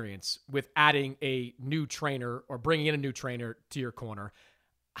experience with adding a new trainer or bringing in a new trainer to your corner.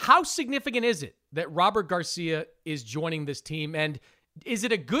 How significant is it that Robert Garcia is joining this team? And is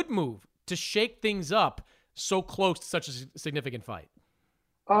it a good move to shake things up so close to such a significant fight?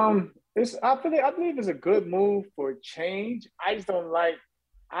 I believe it's a good move for change. I just don't like.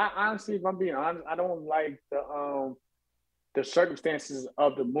 Honestly, if I'm being honest, I don't like the circumstances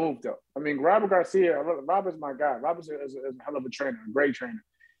of the move, though. I mean, Robert Garcia. Robert's my guy. Robert's is a hell of a trainer, a great trainer.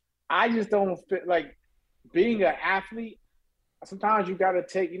 I just don't fit like being an athlete. Sometimes you got to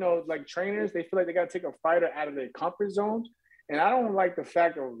take, like trainers, they feel like they got to take a fighter out of their comfort zones. And I don't like the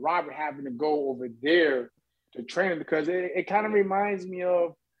fact of Robert having to go over there to train because it kind of reminds me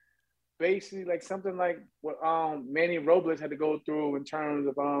of basically like something like what Manny Robles had to go through in terms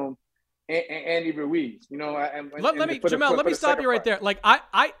of Andy Ruiz, Jamel, let me stop you right there. Like,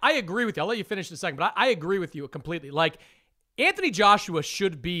 I agree with you. I'll let you finish in a second, but I agree with you completely. Like, Anthony Joshua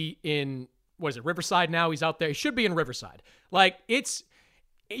should be in, Riverside now? He's out there. He should be in Riverside. Like,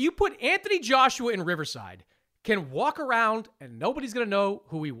 you put Anthony Joshua in Riverside, can walk around and nobody's going to know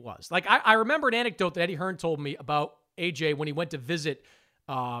who he was. Like, I remember an anecdote that Eddie Hearn told me about AJ when he went to visit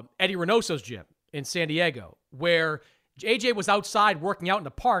Eddie Reynoso's gym in San Diego, where AJ was outside working out in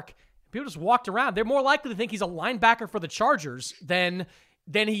the park. People just walked around. They're more likely to think he's a linebacker for the Chargers than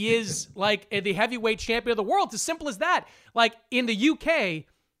he is like the heavyweight champion of the world. It's as simple as that. Like, in the UK,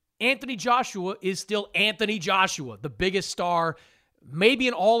 Anthony Joshua is still Anthony Joshua, the biggest star maybe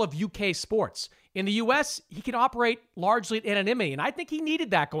in all of UK sports. In the U.S., he can operate largely in anonymity, and I think he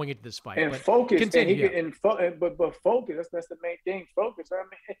needed that going into this fight. And focus, but focus. That's the main thing. Focus. I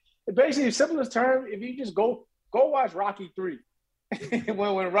mean, basically, the simplest term. If you just go watch Rocky 3,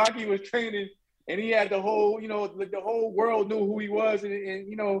 when Rocky was training, and he had the whole, the whole world knew who he was, and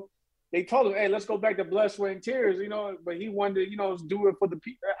they told him, hey, let's go back to blood, sweat, and tears, but he wanted to, do it for the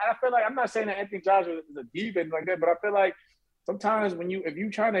people. I feel like, I'm not saying that Anthony Joshua is a diva like that, but I feel like sometimes if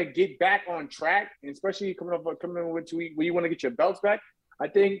you're trying to get back on track, and especially coming with 2 weeks where you want to get your belts back, I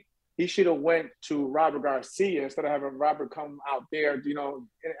think he should have went to Robert Garcia instead of having Robert come out there, and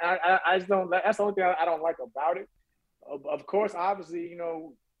I just don't, that's the only thing I don't like about it. Of course, obviously,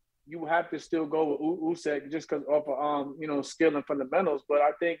 you have to still go with Usyk just because of skill and fundamentals. But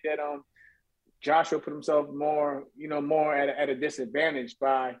I think that Joshua put himself more at a disadvantage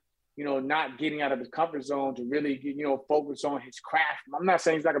by not getting out of his comfort zone to really focus on his craft. I'm not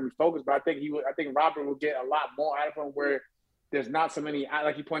saying he's not gonna be focused, but I think Robert will get a lot more out of him where there's not so many,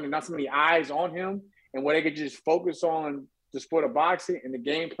 like he pointed, not so many eyes on him, and where they could just focus on the sport of boxing and the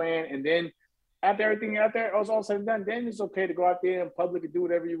game plan, and then after everything out there, all said and done, then it's okay to go out there in public and do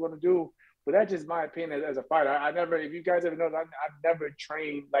whatever you want to do But that's just my opinion as a fighter. I never, if you guys ever know, I've never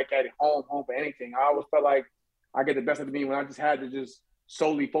trained like at home for anything. I always felt like I get the best of me when I just had to just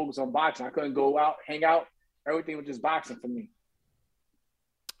solely focus on boxing. I couldn't go out, hang out. Everything was just boxing for me.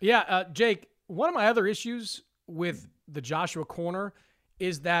 Yeah, Jake, one of my other issues with the Joshua corner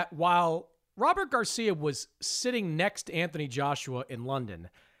is that while Robert Garcia was sitting next to Anthony Joshua in London,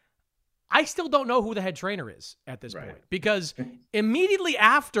 I still don't know who the head trainer is at this point, because immediately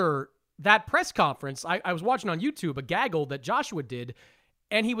after that press conference, I was watching on YouTube a gaggle that Joshua did,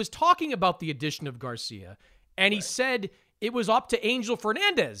 and he was talking about the addition of Garcia, and he said it was up to Angel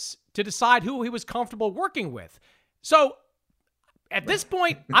Fernandez to decide who he was comfortable working with. So at this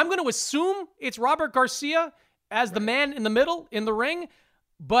point, I'm going to assume it's Robert Garcia as the man in the middle in the ring,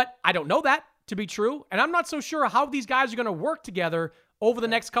 but I don't know that to be true, and I'm not so sure how these guys are going to work together over the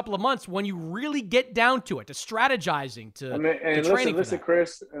next couple of months when you really get down to it, to strategizing, to training. Listen,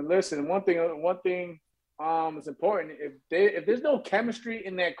 Chris, and listen. One thing is important. If there's no chemistry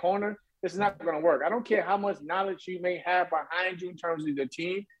in that corner, this is not going to work. I don't care how much knowledge you may have behind you in terms of the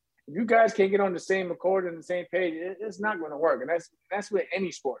team. If you guys can't get on the same accord and the same page, it's not going to work, and that's with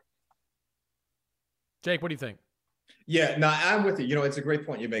any sport. Jake, what do you think? Yeah, no, I'm with you. You know, it's a great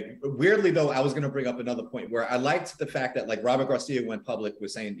point you make. Weirdly, though, I was going to bring up another point where I liked the fact that, like, Robert Garcia went public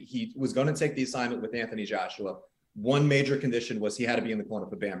with saying he was going to take the assignment with Anthony Joshua. One major condition was he had to be in the corner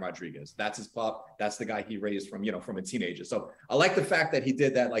for Bam Rodriguez. That's his pup. That's the guy he raised from a teenager. So I like the fact that he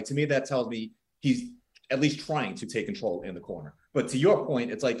did that. Like, to me, that tells me he's at least trying to take control in the corner. But to your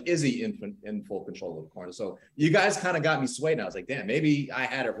point, it's like, is he in full control of the corner? So you guys kind of got me swayed. And I was like, damn, maybe I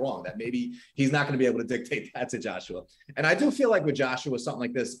had it wrong, that maybe he's not going to be able to dictate that to Joshua. And I do feel like with Joshua, something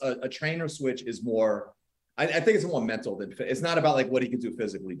like this, a trainer switch is more, I think it's more mental than, it's not about like what he can do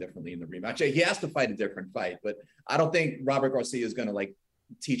physically differently in the rematch. He has to fight a different fight, but I don't think Robert Garcia is going to like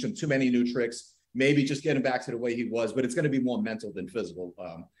teach him too many new tricks, maybe just get him back to the way he was, but it's going to be more mental than physical.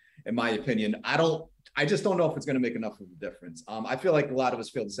 In my opinion, I just don't know if it's going to make enough of a difference. I feel like a lot of us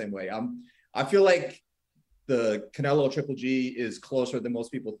feel the same way. I feel like the Canelo Triple G is closer than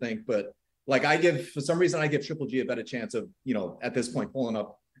most people think, but like for some reason, I give Triple G a better chance of, at this point, pulling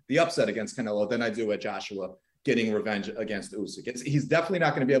up the upset against Canelo than I do at Joshua getting revenge against Usyk. He's definitely not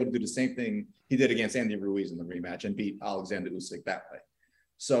going to be able to do the same thing he did against Andy Ruiz in the rematch and beat Alexander Usyk that way.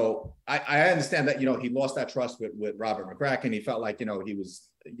 So I understand that, he lost that trust with Robert McCracken. He felt like, he was,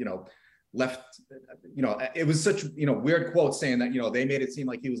 left, it was such, weird quotes saying that, they made it seem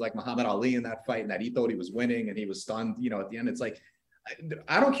like he was like Muhammad Ali in that fight and that he thought he was winning and he was stunned, at the end. It's like,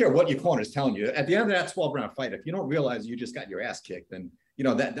 I don't care what your corner is telling you. At the end of that 12-round fight, if you don't realize you just got your ass kicked, then,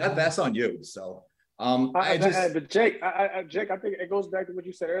 that's on you. So but Jake, I think it goes back to what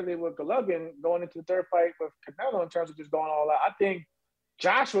you said earlier with Golovkin going into the third fight with Canelo in terms of just going all out. I think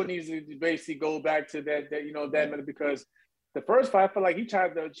Joshua needs to basically go back to that minute, because the first fight, I feel like he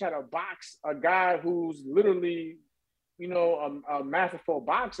tried to box a guy who's literally, a masterful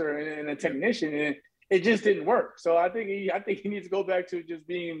boxer and a technician, and it just didn't work. So I think he needs to go back to just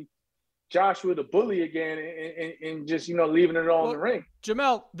being Joshua the bully again and just, leaving it all in the ring.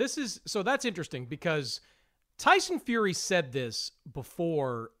 Jamel, that's interesting, because Tyson Fury said this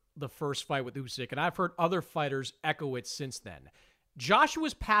before the first fight with Usyk, and I've heard other fighters echo it since then.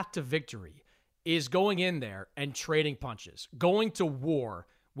 Joshua's path to victory is going in there and trading punches, going to war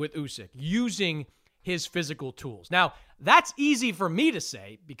with Usyk, using his physical tools. Now, that's easy for me to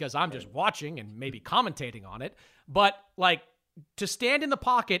say because I'm just watching and maybe commentating on it, but like to stand in the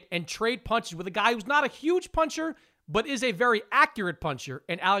pocket and trade punches with a guy who's not a huge puncher, but is a very accurate puncher,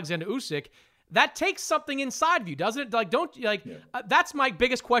 and Alexander Usyk, that takes something inside of you, doesn't it? That's my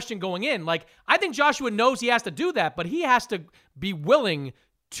biggest question going in. Like, I think Joshua knows he has to do that, but he has to be willing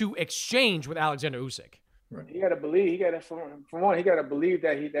to exchange with Alexander Usyk. Right. He got to believe. He got to believe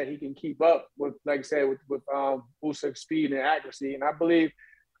that he can keep up with, like I said, with Usyk's speed and accuracy. And I believe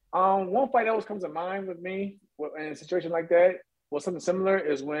one fight that always comes to mind with me in a situation like that was something similar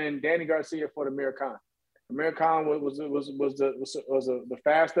is when Danny Garcia fought Amir Khan. Amir Khan was the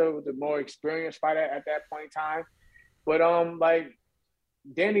faster, the more experienced fighter at that point in time. But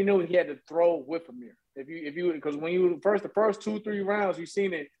Danny knew he had to throw with Amir. Because when you the first 2-3 rounds, you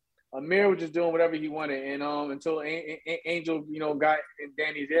seen it. Amir was just doing whatever he wanted, and until Angel, got in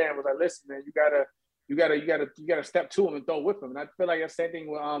Danny's ear and was like, "Listen, man, you gotta step to him and throw with him." And I feel like that's the same thing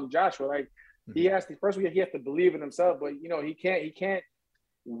with Joshua. Like he has to believe in himself, but he can't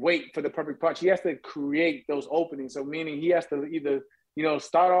wait for the perfect punch. He has to create those openings. So meaning he has to either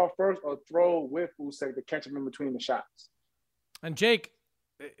start off first or throw with Usyk to catch him in between the shots. And Jake,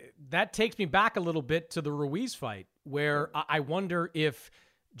 that takes me back a little bit to the Ruiz fight, where I wonder if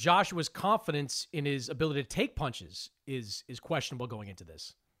Joshua's confidence in his ability to take punches is questionable going into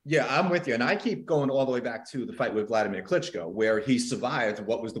this. Yeah, I'm with you. And I keep going all the way back to the fight with Vladimir Klitschko, where he survived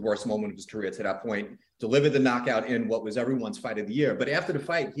what was the worst moment of his career to that point, delivered the knockout in what was everyone's fight of the year. But after the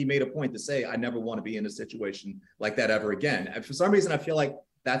fight, he made a point to say, I never want to be in a situation like that ever again. And for some reason, I feel like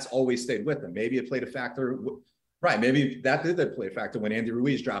that's always stayed with him. Maybe it played a factor. Right. Maybe that did play a factor when Andy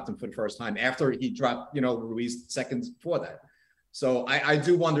Ruiz dropped him for the first time after he dropped, Ruiz seconds before that. So I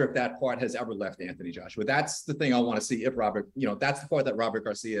do wonder if that part has ever left Anthony Joshua. That's the thing I want to see if Robert, that's the part that Robert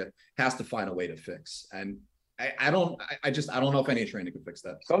Garcia has to find a way to fix. And I don't know if any trainer can fix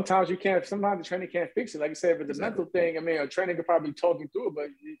that. Sometimes you can't, sometimes the trainer can't fix it. Like I said, but the mental thing, a trainer could probably talk you through it,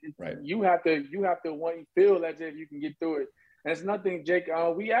 but you have to feel as if you can get through it. And it's nothing, Jake.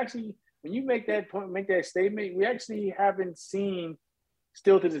 We actually, when you make that point, make that statement, we actually haven't seen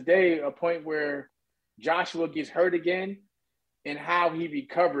still to this day a point where Joshua gets hurt again and how he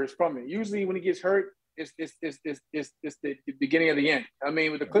recovers from it. Usually when he gets hurt, it's the beginning of the end.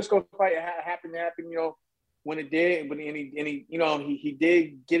 With the Klitschko fight, it happened, when it did, but he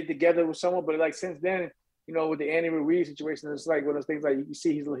did get it together with someone, but like since then, with the Andy Ruiz situation, it's like one of those things like you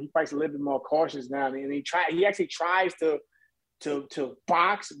see he fights a little bit more cautious now, and he actually tries to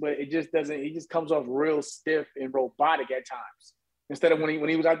box, but it just doesn't. He just comes off real stiff and robotic at times. Instead of when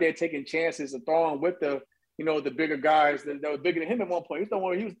he was out there taking chances and throwing with the bigger guys that were bigger than him at one point.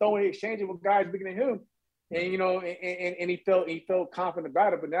 He was throwing exchanging with guys bigger than him. And he felt confident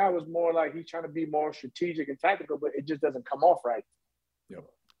about it. But now it's more like he's trying to be more strategic and tactical, but it just doesn't come off right. Yep.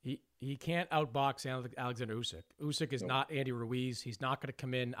 He can't outbox Alexander Usyk. Usyk is not Andy Ruiz. He's not going to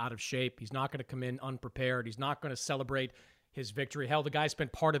come in out of shape. He's not going to come in unprepared. He's not going to celebrate his victory. Hell, the guy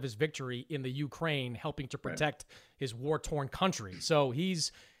spent part of his victory in the Ukraine helping to protect his war-torn country. So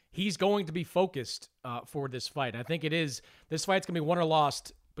he's going to be focused for this fight. I think this fight's going to be won or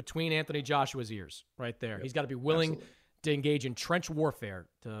lost between Anthony Joshua's ears right there. Yep. He's got to be willing to engage in trench warfare,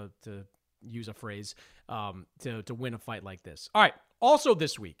 to use a phrase, to win a fight like this. All right. Also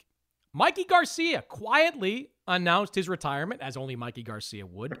this week, Mikey Garcia quietly announced his retirement, as only Mikey Garcia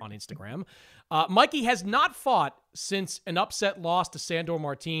would on Instagram. Mikey has not fought since an upset loss to Sandor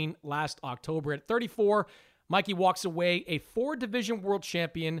Martin last October. At 34, Mikey walks away a 4-division world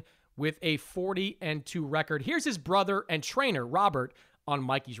champion with a 40-2 record. Here's his brother and trainer, Robert, on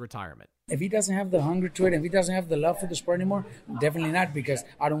Mikey's retirement. If he doesn't have the hunger to it, if he doesn't have the love for the sport anymore, definitely not, because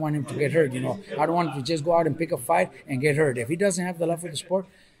I don't want him to get hurt, I don't want him to just go out and pick a fight and get hurt. If he doesn't have the love for the sport,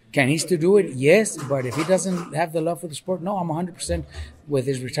 can he still do it? Yes, but if he doesn't have the love for the sport, no, I'm 100% with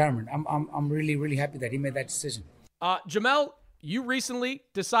his retirement. I'm really, really happy that he made that decision. Jamel, you recently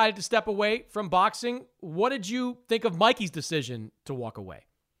decided to step away from boxing. What did you think of Mikey's decision to walk away?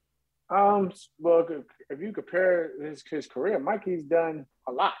 Well, if you compare his career, Mikey's done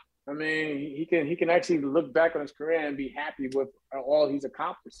a lot. He can actually look back on his career and be happy with all he's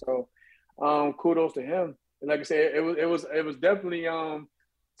accomplished. So, kudos to him. And like I said, it was definitely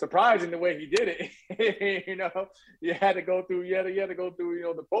surprising the way he did it. You had to go through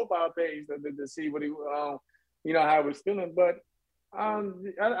the profile page to see what he how he was feeling. But I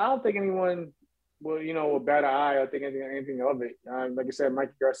don't think anyone will bat an eye. I think anything of it. Like I said,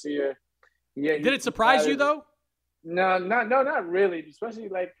 Mikey Garcia. Yeah. Did it surprise you though? No, not really. Especially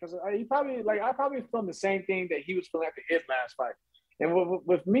because I probably feeling the same thing that he was feeling after his last fight. And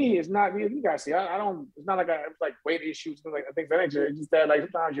with me, it's not really, you guys see, I don't. It's not like weight issues, things of that nature. It's just that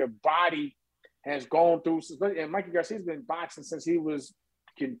sometimes your body has gone through. And Mikey Garcia's been boxing since he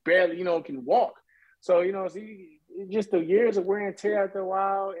can barely can walk. So just the years of wear and tear after a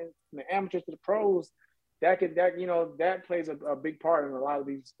while, and from the amateurs to the pros, that plays a big part in a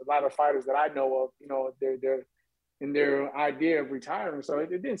lot of fighters that I know of. They're in their idea of retiring. So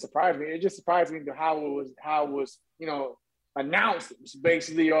it didn't surprise me. It just surprised me how it was announced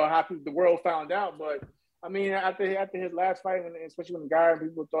basically, or how the world found out. But after his last fight, especially when the guy,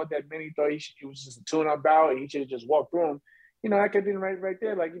 people thought that many thought it was just a tune-up bout and he should have just walked through him. That could have been right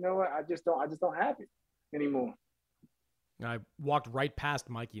there. What? I just don't have it anymore. I walked right past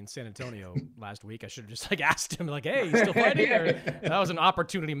Mikey in San Antonio last week. I should have just asked him hey, you still fighting? That was an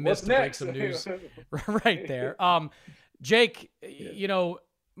opportunity missed to break some news right there. Jake,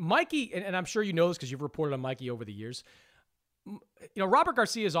 Mikey, and I'm sure you know this because you've reported on Mikey over the years. Robert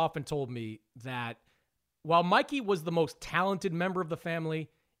Garcia has often told me that while Mikey was the most talented member of the family,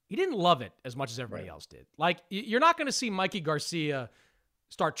 he didn't love it as much as everybody else did. You're not going to see Mikey Garcia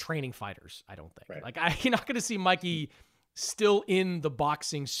start training fighters, I don't think. You're not going to see Mikey still in the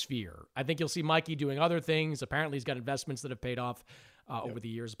boxing sphere. I think you'll see Mikey doing other things. Apparently he's got investments that have paid off. over the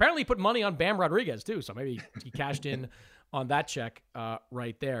years. Apparently he put money on Bam Rodriguez too, so maybe he cashed in on that check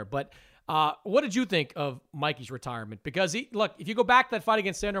right there. But what did you think of Mikey's retirement? Because look, if you go back to that fight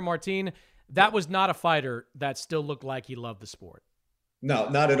against Sandro Martin, that was not a fighter that still looked like he loved the sport. No,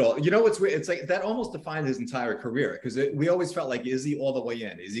 not at all. You know what's weird? It's like that almost defined his entire career, because we always felt like, is he all the way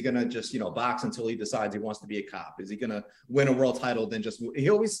in? Is he going to just, box until he decides he wants to be a cop? Is he going to win a world title? Then he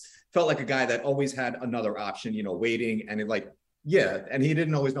always felt like a guy that always had another option, waiting. And and he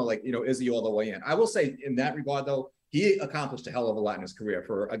didn't always know, is he all the way in? I will say in that regard, though, he accomplished a hell of a lot in his career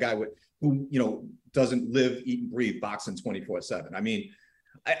for a guy who doesn't live, eat, and breathe boxing 24/7. I mean,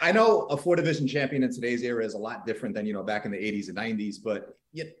 I know a 4-division champion in today's era is a lot different than, back in the 80s and 90s, but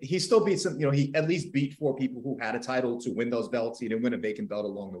he still beat some, he at least beat 4 people who had a title to win those belts. He didn't win a vacant belt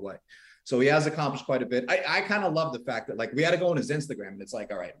along the way. So he has accomplished quite a bit. I kind of love the fact that we had to go on his Instagram and it's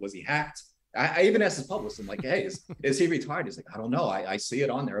like, all right, was he hacked? I even asked his publicist, I'm like, hey, is he retired? He's like, I don't know. I see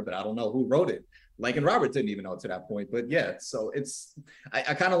it on there, but I don't know who wrote it. And Robert didn't even know to that point, but yeah. So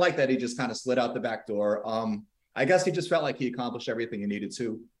I kind of like that he just kind of slid out the back door. I guess he just felt like he accomplished everything he needed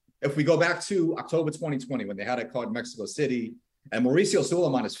to. If we go back to October 2020, when they had a card in Mexico City, and Mauricio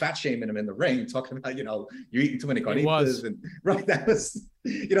Suleiman is fat shaming him in the ring, talking about, you're eating too many carnitas. And right, that was,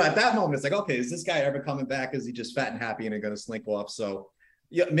 at that moment, it's like, okay, is this guy ever coming back? Is he just fat and happy and going to slink off? So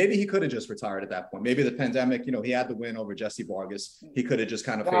yeah, maybe he could have just retired at that point. Maybe the pandemic, he had the win over Jesse Vargas. He could have just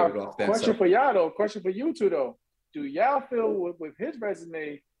kind of faded off then. Question for y'all, though. Question for you two, though. Do y'all feel with his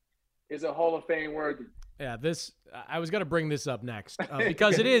resume is a Hall of Fame worthy? Yeah, I was going to bring this up next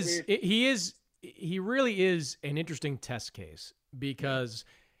because he really is an interesting test case, because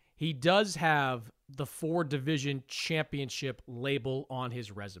he does have the 4-division championship label on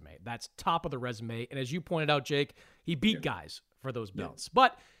his resume. That's top of the resume. And as you pointed out, Jake, he beat guys for those belts.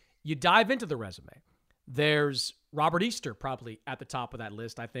 But you dive into the resume. There's Robert Easter probably at the top of that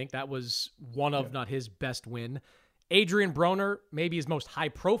list. I think that was one of, not his best win. Adrian Broner, maybe his most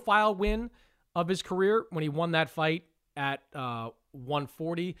high-profile win of his career when he won that fight at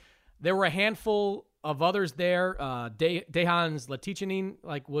 140. There were a handful of others there. Dejan's Latichinin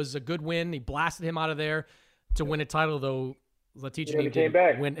was a good win. He blasted him out of there to win a title, though. Latichinin came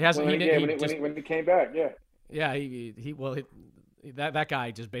back. When he came back, yeah. Yeah, that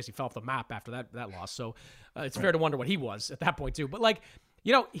guy just basically fell off the map after that loss. So it's fair to wonder what he was at that point too. But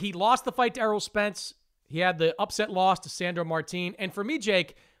he lost the fight to Errol Spence. He had the upset loss to Sandro Martin. And for me,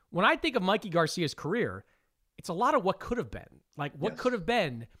 Jake, when I think of Mikey Garcia's career, it's a lot of what could have been. What could have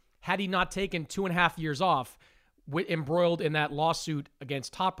been had he not taken 2.5 years off, embroiled in that lawsuit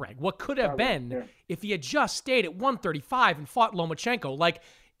against Top Rank. What could have been if he had just stayed at 135 and fought Lomachenko.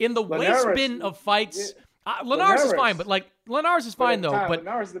 In the waist bin of fights, Linares is fine, but Linares is fine though. But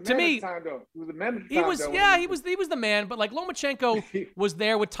to me, he was the man. But Lomachenko was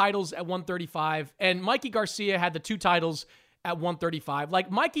there with titles at 135, and Mikey Garcia had the 2 titles at 135.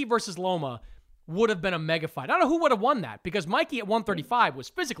 Mikey versus Loma would have been a mega fight. I don't know who would have won that, because Mikey at 135 was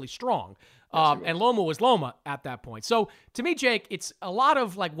physically strong, and Loma was Loma at that point. So to me, Jake, it's a lot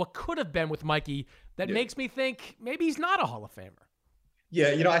of what could have been with Mikey that makes me think maybe he's not a Hall of Famer.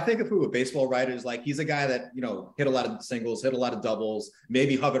 Yeah, I think if we were baseball writers, he's a guy that, hit a lot of singles, hit a lot of doubles,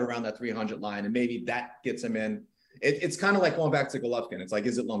 maybe hovered around that 300 line, and maybe that gets him in. It's kind of like going back to Golovkin. It's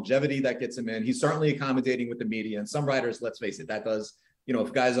is it longevity that gets him in? He's certainly accommodating with the media. And some writers, let's face it, that does,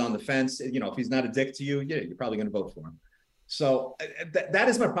 if guys on the fence, if he's not a dick to you, you're probably going to vote for him. So that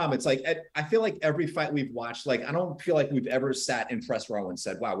is my problem. It's I feel like every fight we've watched, I don't feel like we've ever sat in press row and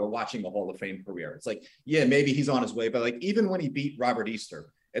said, wow, we're watching a Hall of Fame career. It's maybe he's on his way. But even when he beat Robert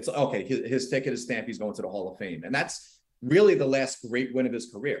Easter, it's okay, his ticket is stamped, he's going to the Hall of Fame. And that's really the last great win of his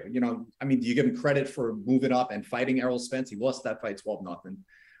career. Do you give him credit for moving up and fighting Errol Spence? He lost that fight 12-0.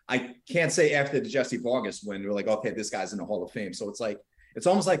 I can't say after the Jesse Vargas win, we're okay, this guy's in the Hall of Fame. So it's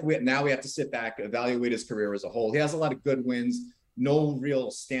almost now we have to sit back, evaluate his career as a whole. He has a lot of good wins, no real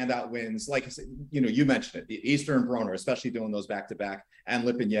standout wins. Like I said, you mentioned it, the Easter and Broner, especially doing those back-to-back, and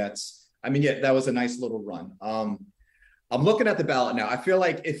Lipinets. That was a nice little run. I'm looking at the ballot now. I feel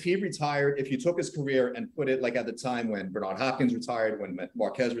like if he retired, if you took his career and put it at the time when Bernard Hopkins retired, when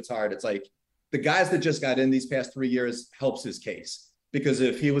Marquez retired, it's the guys that just got in these past 3 years helps his case. Because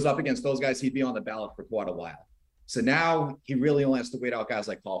if he was up against those guys, he'd be on the ballot for quite a while. So now he really only has to wait out guys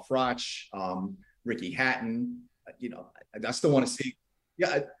like Paul Froch, Ricky Hatton. I still want to see.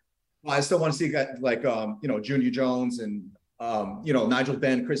 Yeah, I still want to see guys like Junior Jones and Nigel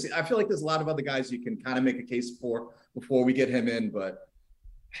Benn, Chris. I feel like there's a lot of other guys you can kind of make a case for before we get him in. But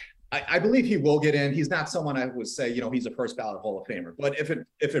I believe he will get in. He's not someone I would say, he's a first ballot Hall of Famer. But if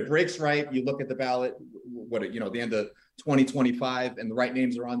it breaks right, you look at the ballot, the end of 2025, and the right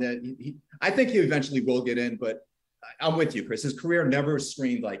names are on there. I think he eventually will get in. But I'm with you, Chris. His career never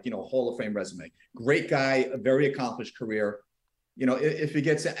screamed like Hall of Fame resume. Great guy, a very accomplished career. If he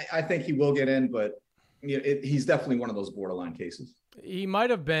gets in, I think he will get in. But he's definitely one of those borderline cases. He might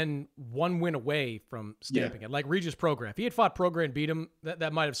have been one win away from stamping it, like Regis Prograis. If he had fought Prograis and beat him,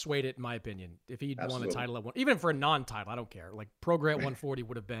 that might have swayed it, in my opinion. If he'd won the title at one, even for a non-title, I don't care. Like Prograis at 140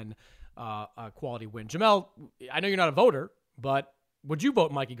 would have been a quality win. Jamel, I know you're not a voter, but would you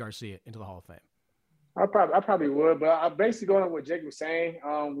vote Mikey Garcia into the Hall of Fame? I probably would, but I'm basically going on what Jake was saying.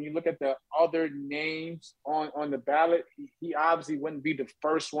 When you look at the other names on the ballot, he obviously wouldn't be the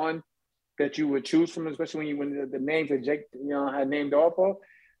first one that you would choose from, especially when the names that Jake had named off of.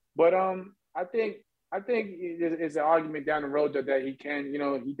 But I think it's an argument down the road that he can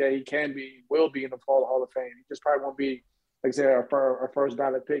will be in the Hall of Fame. He just probably won't be, like I said, a first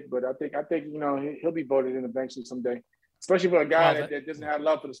ballot pick. But I think he'll be voted in eventually someday, especially for a guy that doesn't have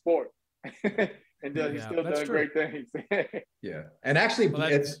love for the sport. And he's still doing great things. Yeah. And actually,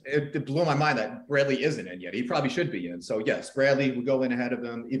 it blew my mind that Bradley isn't in yet. He probably should be in. So, yes, Bradley would go in ahead of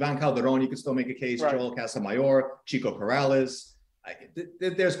him. Ivan Calderon, you could still make a case. Right. Joel Casamayor, Chico Corrales.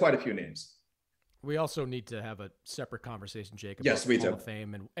 There's quite a few names. We also need to have a separate conversation, Jacob, about the Hall of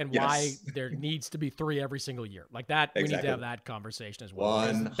Fame and why there needs to be 3 every single year. Like that, we need to have that converation as well.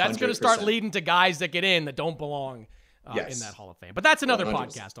 100%. That's going to start leading to guys that get in that don't belong in that Hall of Fame. But that's another 100%.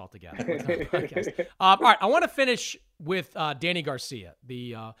 Podcast altogether. All right, I want to finish with Danny Garcia,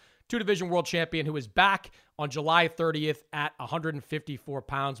 the two-division world champion who is back on July 30th at 154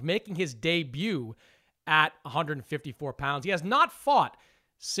 pounds, making his debut at 154 pounds. He has not fought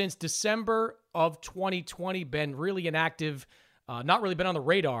since December of 2020, been really inactive, not really been on the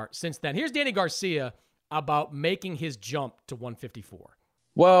radar since then. Here's Danny Garcia about making his jump to 154.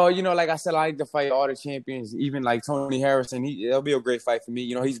 Well, like I said, I like to fight all the champions, even like Tony Harrison. It'll be a great fight for me.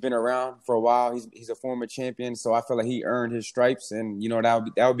 He's been around for a while. He's a former champion, so I feel like he earned his stripes, and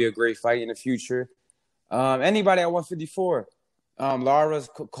that would be a great fight in the future. Anybody at 154, Lara's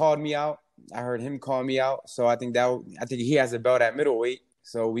called me out. I heard him call me out, so I think he has a belt at middleweight,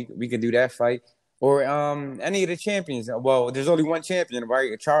 so we can do that fight. Or any of the champions. Well, there's only one champion, right?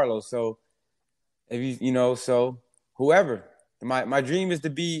 Charlo. So if so whoever. My dream is to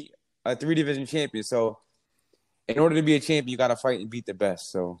be a 3-division champion. So in order to be a champion, you got to fight and beat the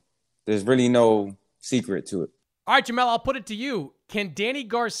best. So there's really no secret to it. All right, Jamel, I'll put it to you. Can Danny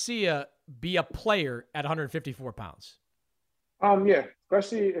Garcia be a player at 154 pounds? Yeah,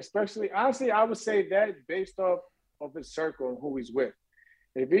 especially honestly, I would say that based off of his circle and who he's with.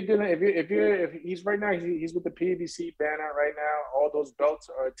 If he's right now, he's with the PBC banner right now. All those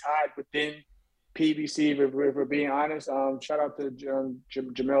belts are tied within PBC, if we're being honest. Shout out to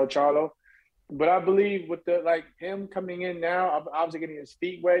Jamel Charlo. But I believe with him coming in now, obviously getting his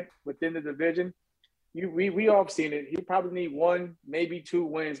feet wet within the division, we all have seen it. He probably need 1, maybe 2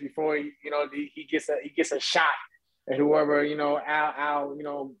 wins before he gets a shot at whoever Al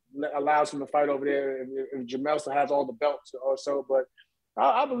allows him to fight over there. If Jamel still has all the belts or so, but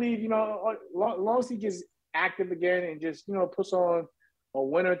I believe as long as he gets active again and just puts on a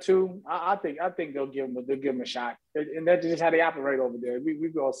win or 2, I think they'll give him a shot, and that's just how they operate over there.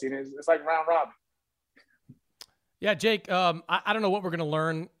 We've all seen it. It's like round robin. Yeah, Jake. I don't know what we're going to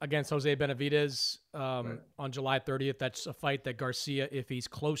learn against Jose Benavidez on July 30th. That's a fight that Garcia, if he's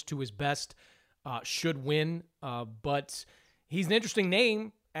close to his best, should win. But he's an interesting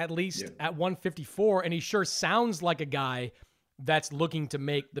name, at least at 154, and he sure sounds like a guy that's looking to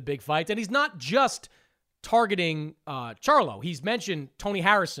make the big fights. And he's not just targeting Charlo. He's mentioned Tony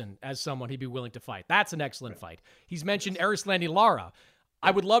Harrison as someone he'd be willing to fight. That's an excellent fight. He's mentioned Erislandy Lara. I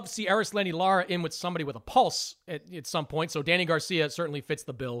would love to see Erislandy Lara in with somebody with a pulse at some point. So Danny Garcia certainly fits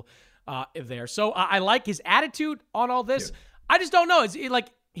the bill there. So I like his attitude on all this. I just don't know.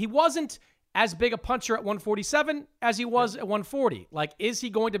 He wasn't as big a puncher at 147 as he was at 140. Is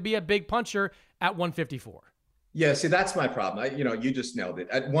he going to be a big puncher at 154? Yeah, see, that's my problem. You just nailed it.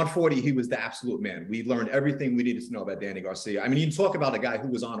 At 140, he was the absolute man. We learned everything we needed to know about Danny Garcia. I mean, you talk about a guy who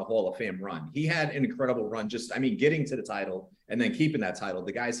was on a Hall of Fame run. He had an incredible run, getting to the title and then keeping that title.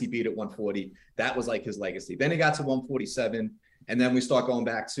 The guys he beat at 140, that was like his legacy. Then he got to 147, and then we start going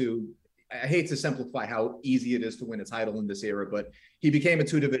back to, I hate to simplify how easy it is to win a title in this era, but he became a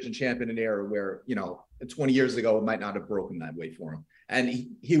 2-division champion in an era where, 20 years ago, it might not have broken that way for him. And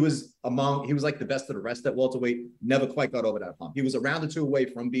he was like the best of the rest at welterweight, never quite got over that hump. He was a round or 2 away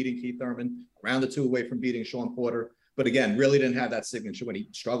from beating Keith Thurman, a round or 2 away from beating Sean Porter. But again, really didn't have that signature when he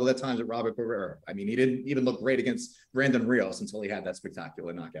struggled at times with Robert Barrera. I mean, he didn't even look great against Brandon Rios until he had that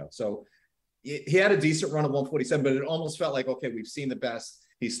spectacular knockout. So he had a decent run at 147, but it almost felt like, okay, we've seen the best.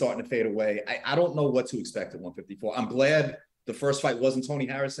 He's starting to fade away. I don't know what to expect at 154. I'm glad the first fight wasn't Tony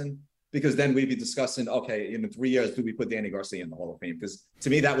Harrison, because then we'd be discussing, okay, in 3 years, do we put Danny Garcia in the Hall of Fame? Because to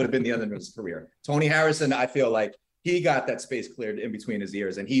me, that would have been the end of his career. Tony Harrison, I feel like he got that space cleared in between his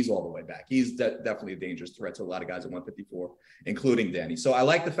ears, and he's all the way back. He's definitely a dangerous threat to a lot of guys at 154, including Danny. So I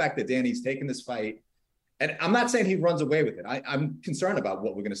like the fact that Danny's taking this fight. And I'm not saying he runs away with it. I'm concerned about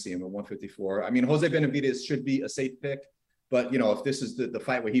what we're going to see him at 154. I mean, Jose Benavidez should be a safe pick. But, if this is the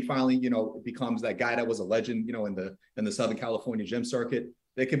fight where he finally, becomes that guy that was a legend, in the Southern California gym circuit,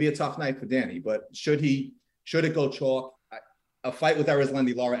 it could be a tough night for Danny. But should it go chalk? A fight with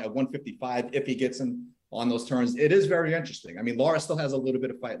Erislandy Lara at 155, if he gets him on those terms, it is very interesting. I mean, Lara still has a little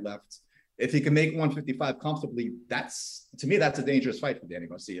bit of fight left. If he can make 155 comfortably, to me, that's a dangerous fight for Danny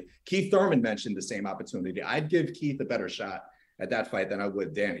Garcia. Keith Thurman mentioned the same opportunity. I'd give Keith a better shot at that fight than I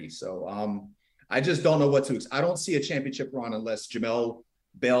would Danny. So I just don't know what to expect. I don't see a championship run unless Jamel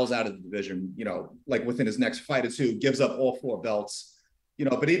bails out of the division, like within his next fight or two, gives up all 4 belts,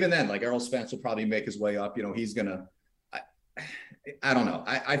 but even then, like Errol Spence will probably make his way up. He's gonna, I don't know.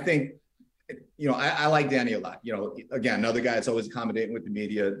 I think, I like Danny a lot. Again, another guy that's always accommodating with the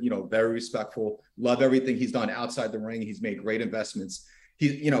media, very respectful, love everything he's done outside the ring. He's made great investments.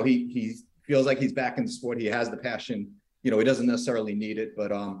 He feels like he's back in the sport. He has the passion. He doesn't necessarily need it,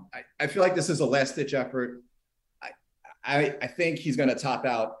 but I feel like this is a last-ditch effort. I think he's going to top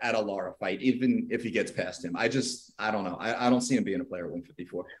out at a Lara fight, even if he gets past him. I don't know. I don't see him being a player at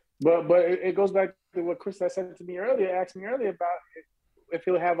 154. But it goes back to what Chris said to me earlier, asked me earlier about if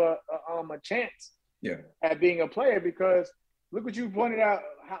he'll have a chance at being a player, because look what you pointed out,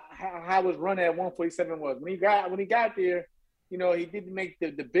 how his run at 147 was. When he got there, he didn't make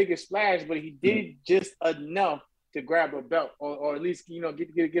the biggest splash, but he did just enough to grab a belt or at least,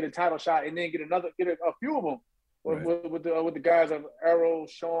 get a title shot and then get a few of them with the guys of Errol,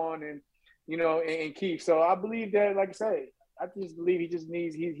 Sean, and, and Keith. So I believe that, like I say, I just believe he just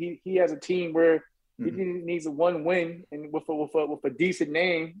needs, he has a team where he needs a one win and with a decent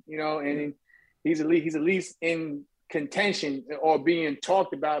name, and he's at least in contention or being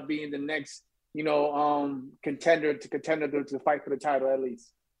talked about being the next, contender to fight for the title at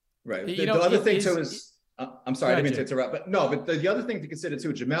least. Right. The other thing too is, I'm sorry, I didn't mean to interrupt, but the other thing to consider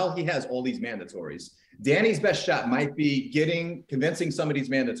too, Jamel, he has all these mandatories. Danny's best shot might be convincing some of these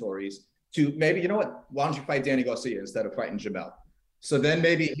mandatories to maybe, why don't you fight Danny Garcia instead of fighting Jamel? So then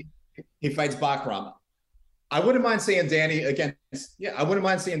maybe he fights Bakram. I wouldn't mind seeing Danny against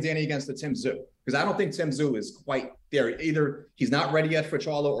the Tim Tszyu, because I don't think Tim Tszyu is quite there. Either he's not ready yet for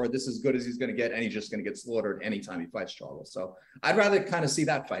Charlo, or this is as good as he's going to get, and he's just going to get slaughtered anytime he fights Charlo. So I'd rather kind of see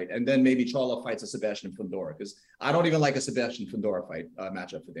that fight, and then maybe Charlo fights a Sebastian Fundora, because I don't even like a Sebastian Fundora fight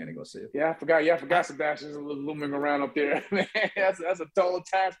matchup for Danny Garcia. Yeah, I forgot Sebastian's looming around up there. Man, that's a tall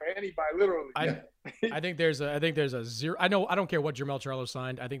task for anybody, literally. I think there's a zero. I don't care what Jermell Charlo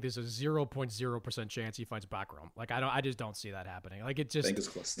signed. I think there's a 0.0% chance he fights Bakram. Like I just don't see that happening. Like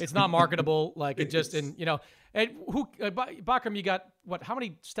it's not marketable. Like it just, and Bakram, you got what? How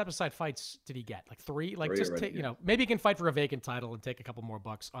many step aside fights did he get? Like 3. Like just take, maybe he can fight for a vacant title and take a couple more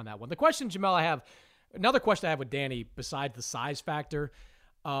bucks on that one. The question, Jamel, another question I have with Danny besides the size factor.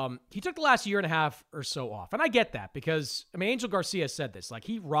 He took the last year and a half or so off. And I get that because, Angel Garcia said this, like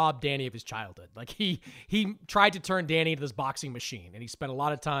he robbed Danny of his childhood. Like he tried to turn Danny into this boxing machine, and he spent a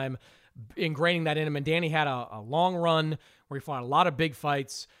lot of time ingraining that in him. And Danny had a long run where he fought a lot of big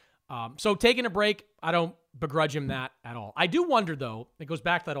fights. So taking a break, I don't begrudge him that at all. I do wonder, though, it goes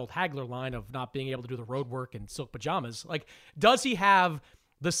back to that old Hagler line of not being able to do the road work in silk pajamas. Like, does he have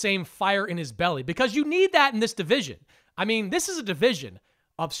the same fire in his belly? Because you need that in this division. This is a division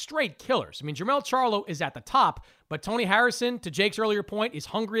of straight killers. Jermell Charlo is at the top, but Tony Harrison, to Jake's earlier point, is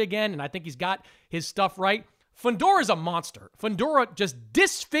hungry again, and I think he's got his stuff right. Fundora is a monster. Fundora just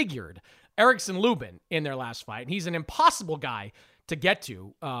disfigured Erickson Lubin in their last fight, and he's an impossible guy to get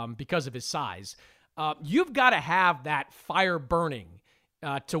to because of his size. You've got to have that fire burning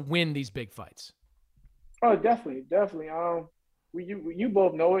to win these big fights. Oh, definitely. You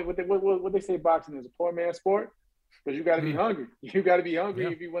both know it. What they say boxing is a poor man's sport. Because you got to be hungry. You got to be hungry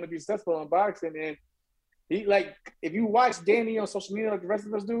if you want to be successful in boxing. And if you watch Danny on social media like the rest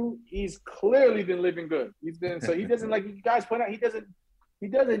of us do, he's clearly been living good. He doesn't, like you guys point out, he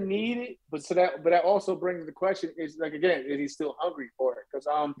doesn't need it. But that also brings the question is, like, again, is he still hungry for it? Because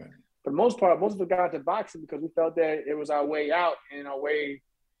for the most part, most of us got into boxing because we felt that it was our way out and our way,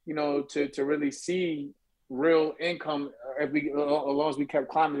 to really see, real income as long as we kept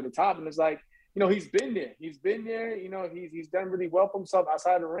climbing to the top. And it's like, he's been there. He's been there. He's done really well for himself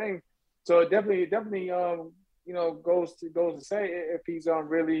outside the ring. So it definitely goes to say if he's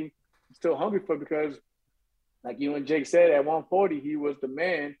really still hungry for it, because like you and Jake said, at 140 he was the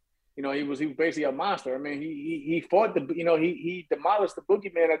man. He was basically a monster. I mean, he fought he demolished the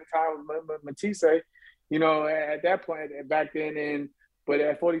boogeyman at the time with Matisse, at that point back then. But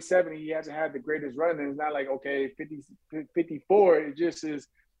at 47 he hasn't had the greatest run, and it's not like 54. It just is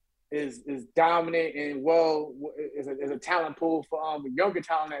dominant and is a talent pool for younger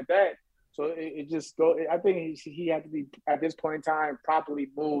talent at that. So it just go. I think he had to be at this point in time properly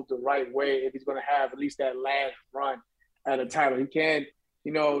moved the right way if he's going to have at least that last run at a title. He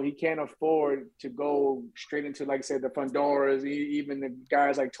can't afford to go straight into, like I said, the Fondoras, even the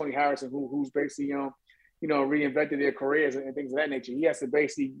guys like Tony Harrison, who's basically reinvented their careers and things of that nature. He has to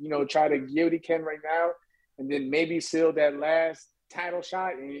basically try to get what he can right now, and then maybe seal that last title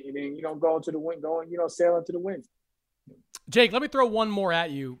shot, and then go into the wind, sail into the wind. Jake, let me throw one more at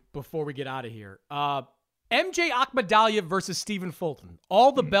you before we get out of here. MJ Akhmadaliev versus Stephen Fulton.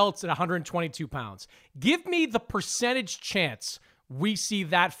 All the belts at 122 pounds. Give me the percentage chance we see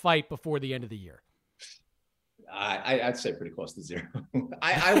that fight before the end of the year. I'd say pretty close to zero.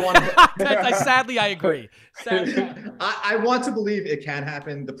 Sadly, I agree. I want to believe it can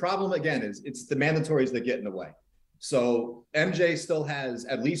happen. The problem, again, is it's the mandatories that get in the way. So MJ still has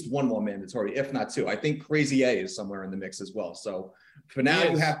at least one more mandatory, if not two. I think Crazy A is somewhere in the mix as well. So for now,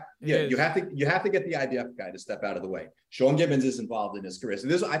 you have to get the IDF guy to step out of the way. Sean Gibbons is involved in his career.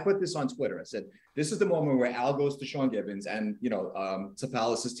 So I put this on Twitter. I said, this is the moment where Al goes to Sean Gibbons and to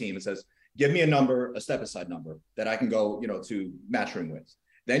Palace's team and says, give me a number, a step-aside number that I can go, to Matchroom with.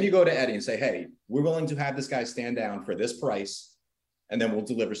 Then you go to Eddie and say, hey, we're willing to have this guy stand down for this price, and then we'll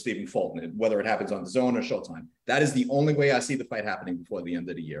deliver Stephen Fulton, whether it happens on DAZN or Showtime. That is the only way I see the fight happening before the end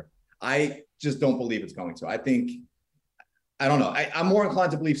of the year. I just don't believe it's going to. I don't know. I'm more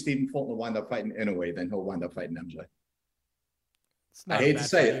inclined to believe Stephen Fulton will wind up fighting Inoue than he'll wind up fighting MJ. I hate to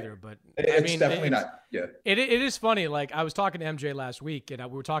say it either, but it's definitely not. Yeah, it is funny. Like, I was talking to MJ last week, and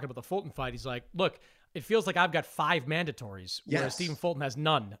we were talking about the Fulton fight. He's like, "Look, it feels like I've got 5 mandatories, whereas Stephen Fulton has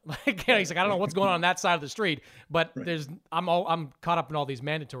none." Like, he's like, "I don't know what's going on that side of the street, but I'm caught up in all these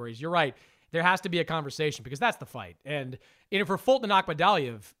mandatories." You're right. There has to be a conversation because that's the fight, and for Fulton and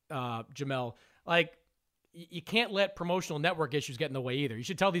Akhmadaliev, Jamel, like, you can't let promotional network issues get in the way either. You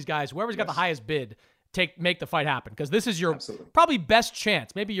should tell these guys, whoever's got the highest bid, make the fight happen, because this is your probably best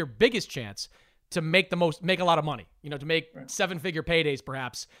chance, maybe your biggest chance to make a lot of money, to make 7-figure paydays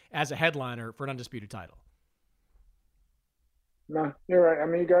perhaps as a headliner for an undisputed title. No, you're right. I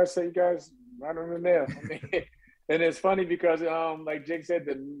mean, you guys right on the nail. I mean, and it's funny because, like Jake said,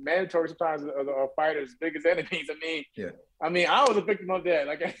 the mandatory sometimes are fighters' biggest enemies. I mean, I was a victim of that.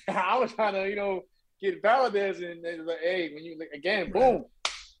 Like, I was trying to, get Valdez, and they was like, hey, when you boom.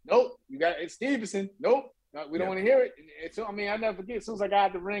 Nope, you got it's Stevenson. Nope, we don't want to hear it. And so, I never forget. As soon as I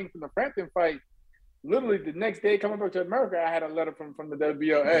got the ring from the Frampton fight, literally the next day coming back to America, I had a letter from the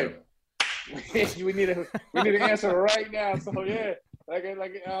WBO. Hey, we need an answer right now. So yeah, again,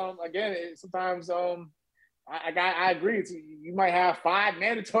 sometimes I agree. You might have 5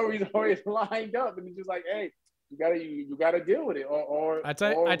 mandatories already lined up, and it's just like, hey, you gotta deal with it. Or I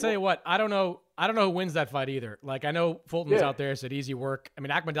tell you what, I don't know who wins that fight either. Like, I know Fulton's out there, said easy work. I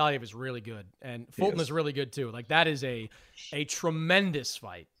mean, Akhmadaliev is really good, and Fulton is really good too. Like, that is a tremendous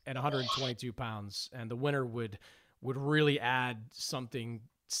fight at 122 pounds, and the winner would really add something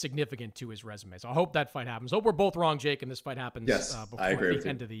significant to his resume. So I hope that fight happens. Hope we're both wrong, Jake, and this fight happens before the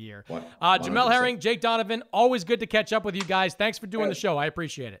end of the year. Jamel Herring, Jake Donovan, always good to catch up with you guys. Thanks for doing the show. I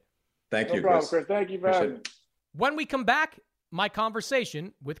appreciate it. Thank you, no problem, Chris. Thank you for having me. When we come back, my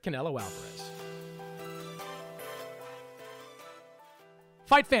conversation with Canelo Alvarez.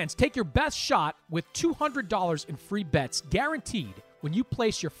 Fight fans, take your best shot with $200 in free bets guaranteed when you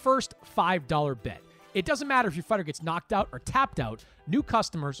place your first $5 bet. It doesn't matter if your fighter gets knocked out or tapped out. New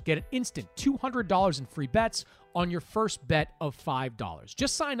customers get an instant $200 in free bets on your first bet of $5.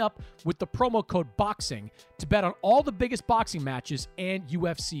 Just sign up with the promo code BOXING to bet on all the biggest boxing matches and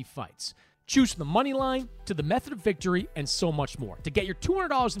UFC fights. Choose from the money line to the method of victory and so much more. To get your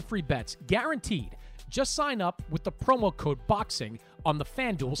 $200 in free bets guaranteed, just sign up with the promo code BOXING on the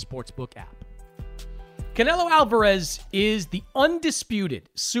FanDuel Sportsbook app. Canelo Alvarez is the undisputed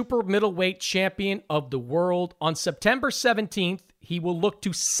super middleweight champion of the world. On September 17th, he will look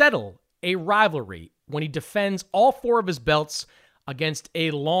to settle a rivalry when he defends all 4 of his belts against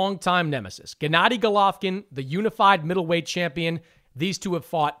a longtime nemesis. Gennady Golovkin, the unified middleweight champion. These two have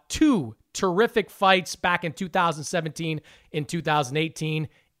fought 2 terrific fights back in 2017 and 2018.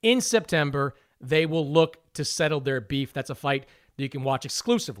 In September, they will look to settle their beef. That's a fight that you can watch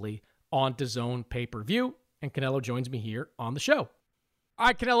exclusively on DAZN pay-per-view. And Canelo joins me here on the show. All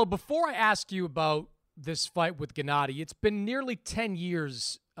right, Canelo, before I ask you about this fight with Gennady, it's been nearly 10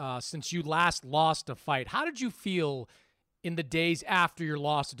 years since you last lost a fight. How did you feel in the days after your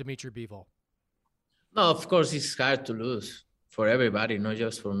loss to Dimitri Bivol? No, of course it's hard to lose for everybody, not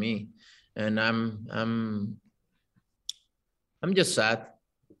just for me. And I'm just sad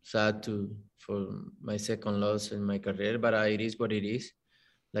for my second loss in my career, but it is what it is.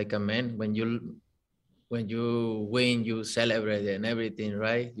 Like a man, when you win, you celebrate and everything,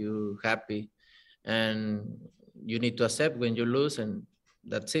 right? You happy, and you need to accept when you lose, and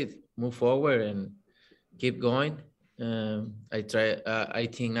that's it. Move forward and keep going. I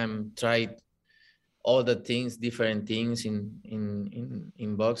think I'm tried all the things, different things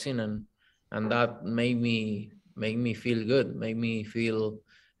in boxing, and that made me feel good, made me feel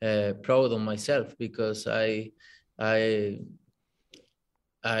proud of myself, because I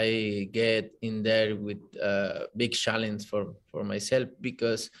get in there with a big challenge for myself,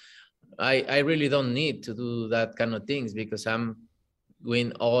 because I really don't need to do that kind of things, because I'm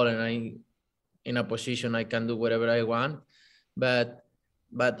win all and I in a position I can do whatever I want. But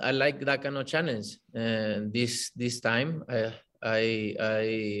I like that kind of challenge. And this time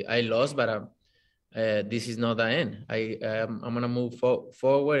I lost, but this is not the end. I'm gonna move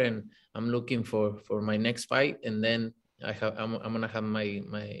forward, and I'm looking for my next fight, and then I'm gonna have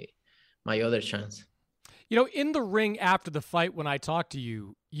my other chance. You know, in the ring after the fight, when I talked to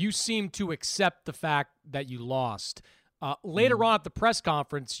you, you seemed to accept the fact that you lost. Later on at the press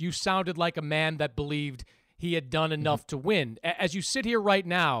conference, you sounded like a man that believed he had done enough to win. As you sit here right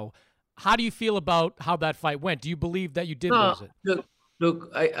now, how do you feel about how that fight went? Do you believe that you did lose it?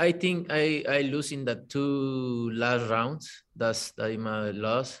 Look, I think I lose in the 2 last rounds. That's my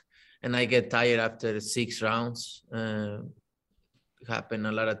loss. And I get tired after 6 rounds. Happen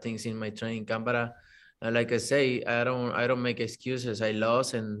a lot of things in my training camp. But like I say, I don't make excuses. I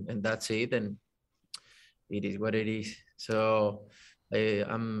lost, and that's it. And it is what it is. So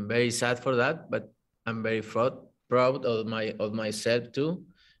I'm very sad for that, but I'm very proud of myself too,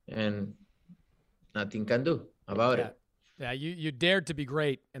 and nothing can do about it. Yeah, you dared to be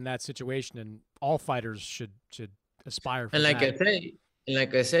great in that situation, and all fighters should aspire for and that.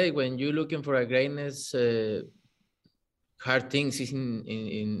 Like I say, when you're looking for a greatness, hard things is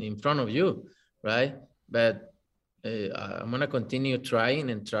in front of you, right? But I'm gonna continue trying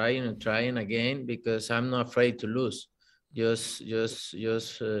again, because I'm not afraid to lose.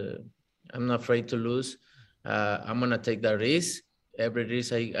 I'm not afraid to lose. I'm gonna take the risk, every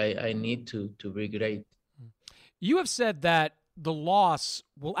risk I need to be great. You have said that the loss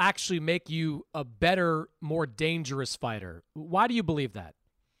will actually make you a better, more dangerous fighter. Why do you believe that?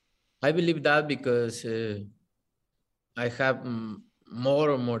 I believe that because I have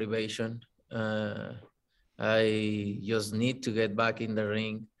more motivation. I just need to get back in the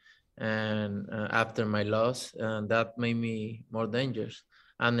ring, and after my loss, that made me more dangerous.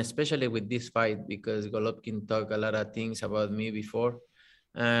 And especially with this fight, because Golovkin talked a lot of things about me before,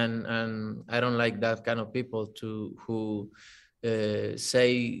 and I don't like that kind of people who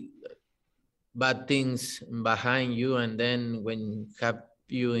say bad things behind you, and then when have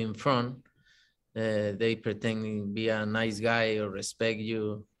you in front, they pretend to be a nice guy or respect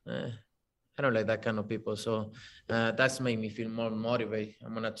you. I don't like that kind of people. So that's made me feel more motivated.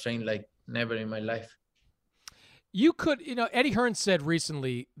 I'm going to train like never in my life. You could, Eddie Hearn said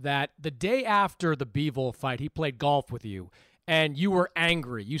recently that the day after the Bivol fight, he played golf with you, and you were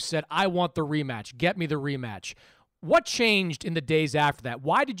angry. You said, I want the rematch. Get me the rematch. What changed in the days after that?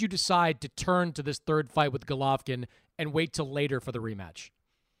 Why did you decide to turn to this third fight with Golovkin and wait till later for the rematch?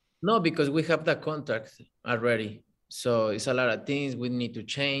 No, because we have the contract already. So it's a lot of things we need to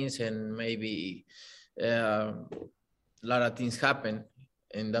change, and maybe a lot of things happen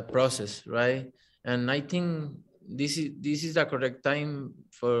in that process, right? And I think this is the correct time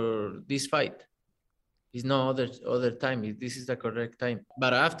for this fight. It's no other time. This is the correct time.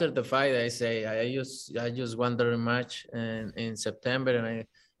 But after the fight, I say I just want the rematch in September,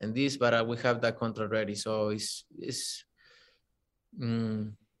 and this. But we have that contract ready, so it's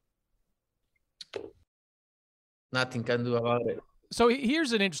nothing can do about it. So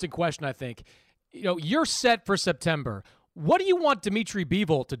here's an interesting question, I think. You're set for September. What do you want Dimitri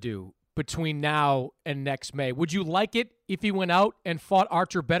Bivol to do between now and next May? Would you like it if he went out and fought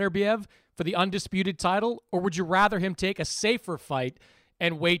Artur Beterbiev for the undisputed title, or would you rather him take a safer fight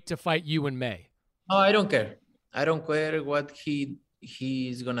and wait to fight you in May? No, I don't care. I don't care what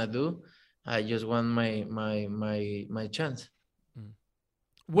he's gonna do. I just want my chance.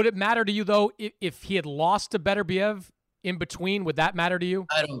 Would it matter to you, though, if he had lost to Beterbiev in between? Would that matter to you?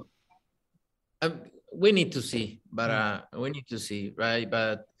 I don't. We need to see, but we need to see, right?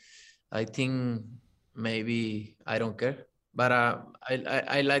 But I think maybe I don't care. But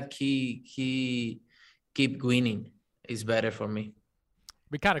I like he keep winning. It's better for me.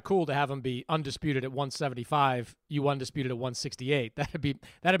 Be kind of cool to have him be undisputed at 175, you undisputed at 168.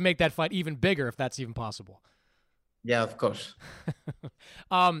 That'd make that fight even bigger if that's even possible. Yeah, of course.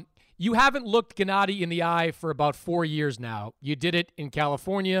 You haven't looked Gennady in the eye for about 4 years now. You did it in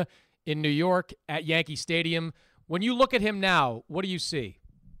California, in New York, at Yankee Stadium. When you look at him now, what do you see?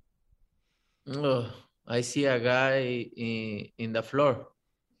 Oh, I see a guy in the floor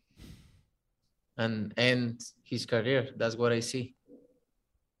and end his career. That's what I see.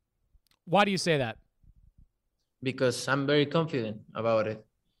 Why do you say that? Because I'm very confident about it.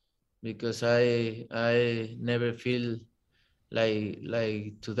 Because I never feel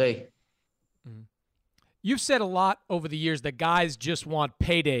like today. You've said a lot over the years that guys just want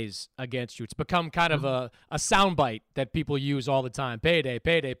paydays against you. It's become kind of a soundbite that people use all the time. Payday,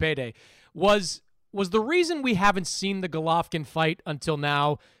 payday, payday. Was the reason we haven't seen the Golovkin fight until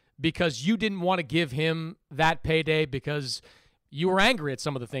now because you didn't want to give him that payday because you were angry at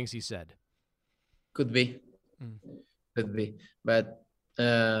some of the things he said? Could be. Could be. But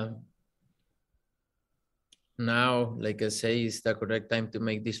now, like I say, it's the correct time to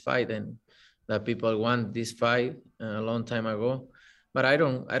make this fight, and that people want this fight a long time ago. But I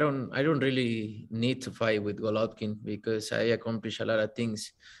don't really need to fight with Golovkin because I accomplish a lot of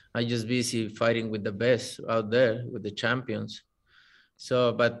things. I just busy fighting with the best out there, with the champions.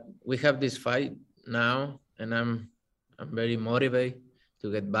 So, but we have this fight now, and I'm very motivated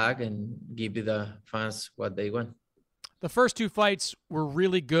to get back and give the fans what they want. The first two fights were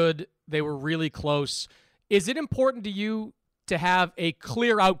really good. They were really close. Is it important to you to have a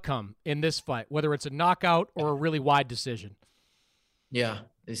clear outcome in this fight, whether it's a knockout or a really wide decision? Yeah,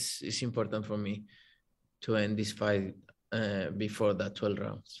 it's important for me to end this fight before the 12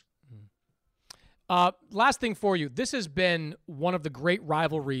 rounds. Last thing for you. This has been one of the great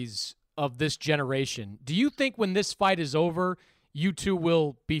rivalries of this generation. Do you think when this fight is over, you two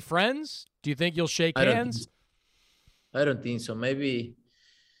will be friends? Do you think you'll shake hands? I don't think so. Maybe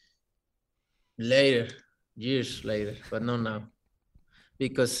later, years later, but not now.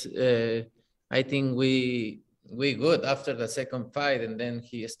 Because I think we good after the second fight, and then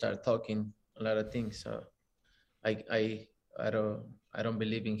he started talking a lot of things. So I don't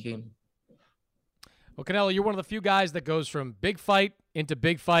believe in him. Well, Canelo, you're one of the few guys that goes from big fight into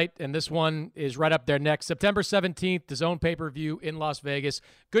big fight, and this one is right up there next. September 17th, the DAZN pay-per-view in Las Vegas.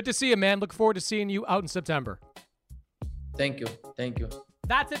 Good to see you, man. Look forward to seeing you out in September. Thank you. Thank you.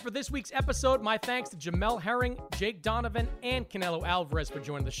 That's it for this week's episode. My thanks to Jamel Herring, Jake Donovan, and Canelo Alvarez for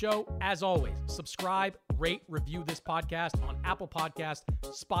joining the show. As always, subscribe, rate, review this podcast on Apple Podcasts,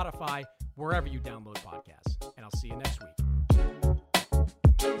 Spotify, wherever you download podcasts. And I'll see you next week.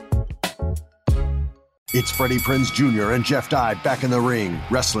 It's Freddie Prinze Jr. and Jeff Dye back in the ring.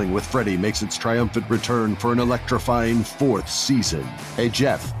 Wrestling with Freddie makes its triumphant return for an electrifying 4th season. Hey,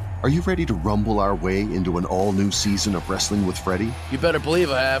 Jeff, are you ready to rumble our way into an all-new season of Wrestling with Freddie? You better believe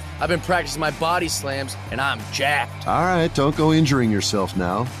I have. I've been practicing my body slams, and I'm jacked. All right, don't go injuring yourself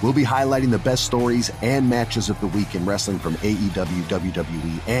now. We'll be highlighting the best stories and matches of the week in wrestling from AEW,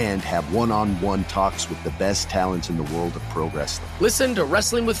 WWE, and have one-on-one talks with the best talents in the world of pro wrestling. Listen to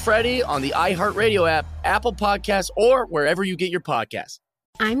Wrestling with Freddie on the iHeartRadio app, Apple Podcasts, or wherever you get your podcasts.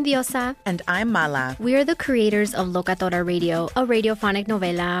 I'm Diosa. And I'm Mala. We are the creators of Locatora Radio, a radiophonic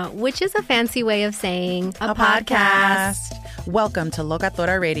novela, which is a fancy way of saying a podcast. Welcome to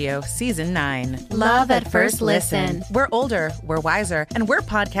Locatora Radio, Season 9. Love at first listen. We're older, we're wiser, and we're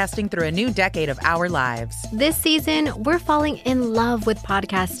podcasting through a new decade of our lives. This season, we're falling in love with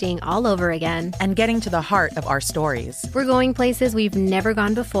podcasting all over again. And getting to the heart of our stories. We're going places we've never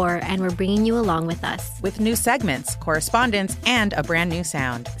gone before, and we're bringing you along with us. With new segments, correspondence, and a brand new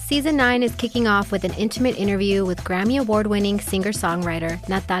sound. Season 9 is kicking off with an intimate interview with Grammy Award-winning singer-songwriter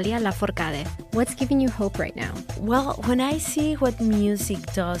Natalia Lafourcade. What's giving you hope right now? Well, when I see what music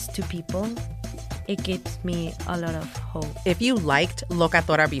does to people, it gives me a lot of hope. If you liked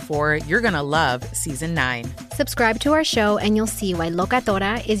Locatora before, you're going to love Season 9. Subscribe to our show and you'll see why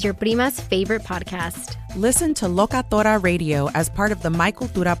Locatora is your prima's favorite podcast. Listen to Locatora Radio as part of the My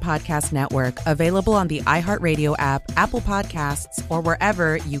Cultura Podcast Network, available on the iHeartRadio app, Apple Podcasts, or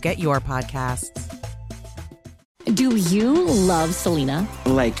wherever you get your podcasts. Do you love Selena?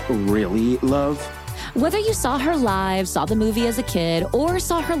 Like, really love? Whether you saw her live, saw the movie as a kid, or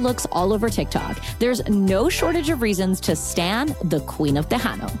saw her looks all over TikTok, there's no shortage of reasons to stan the Queen of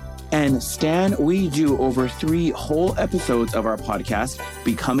Tejano. And Stan, we do over 3 whole episodes of our podcast,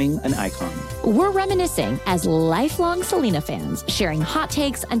 Becoming an Icon. We're reminiscing as lifelong Selena fans, sharing hot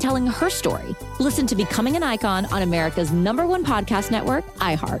takes and telling her story. Listen to Becoming an Icon on America's #1 podcast network,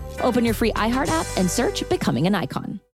 iHeart. Open your free iHeart app and search Becoming an Icon.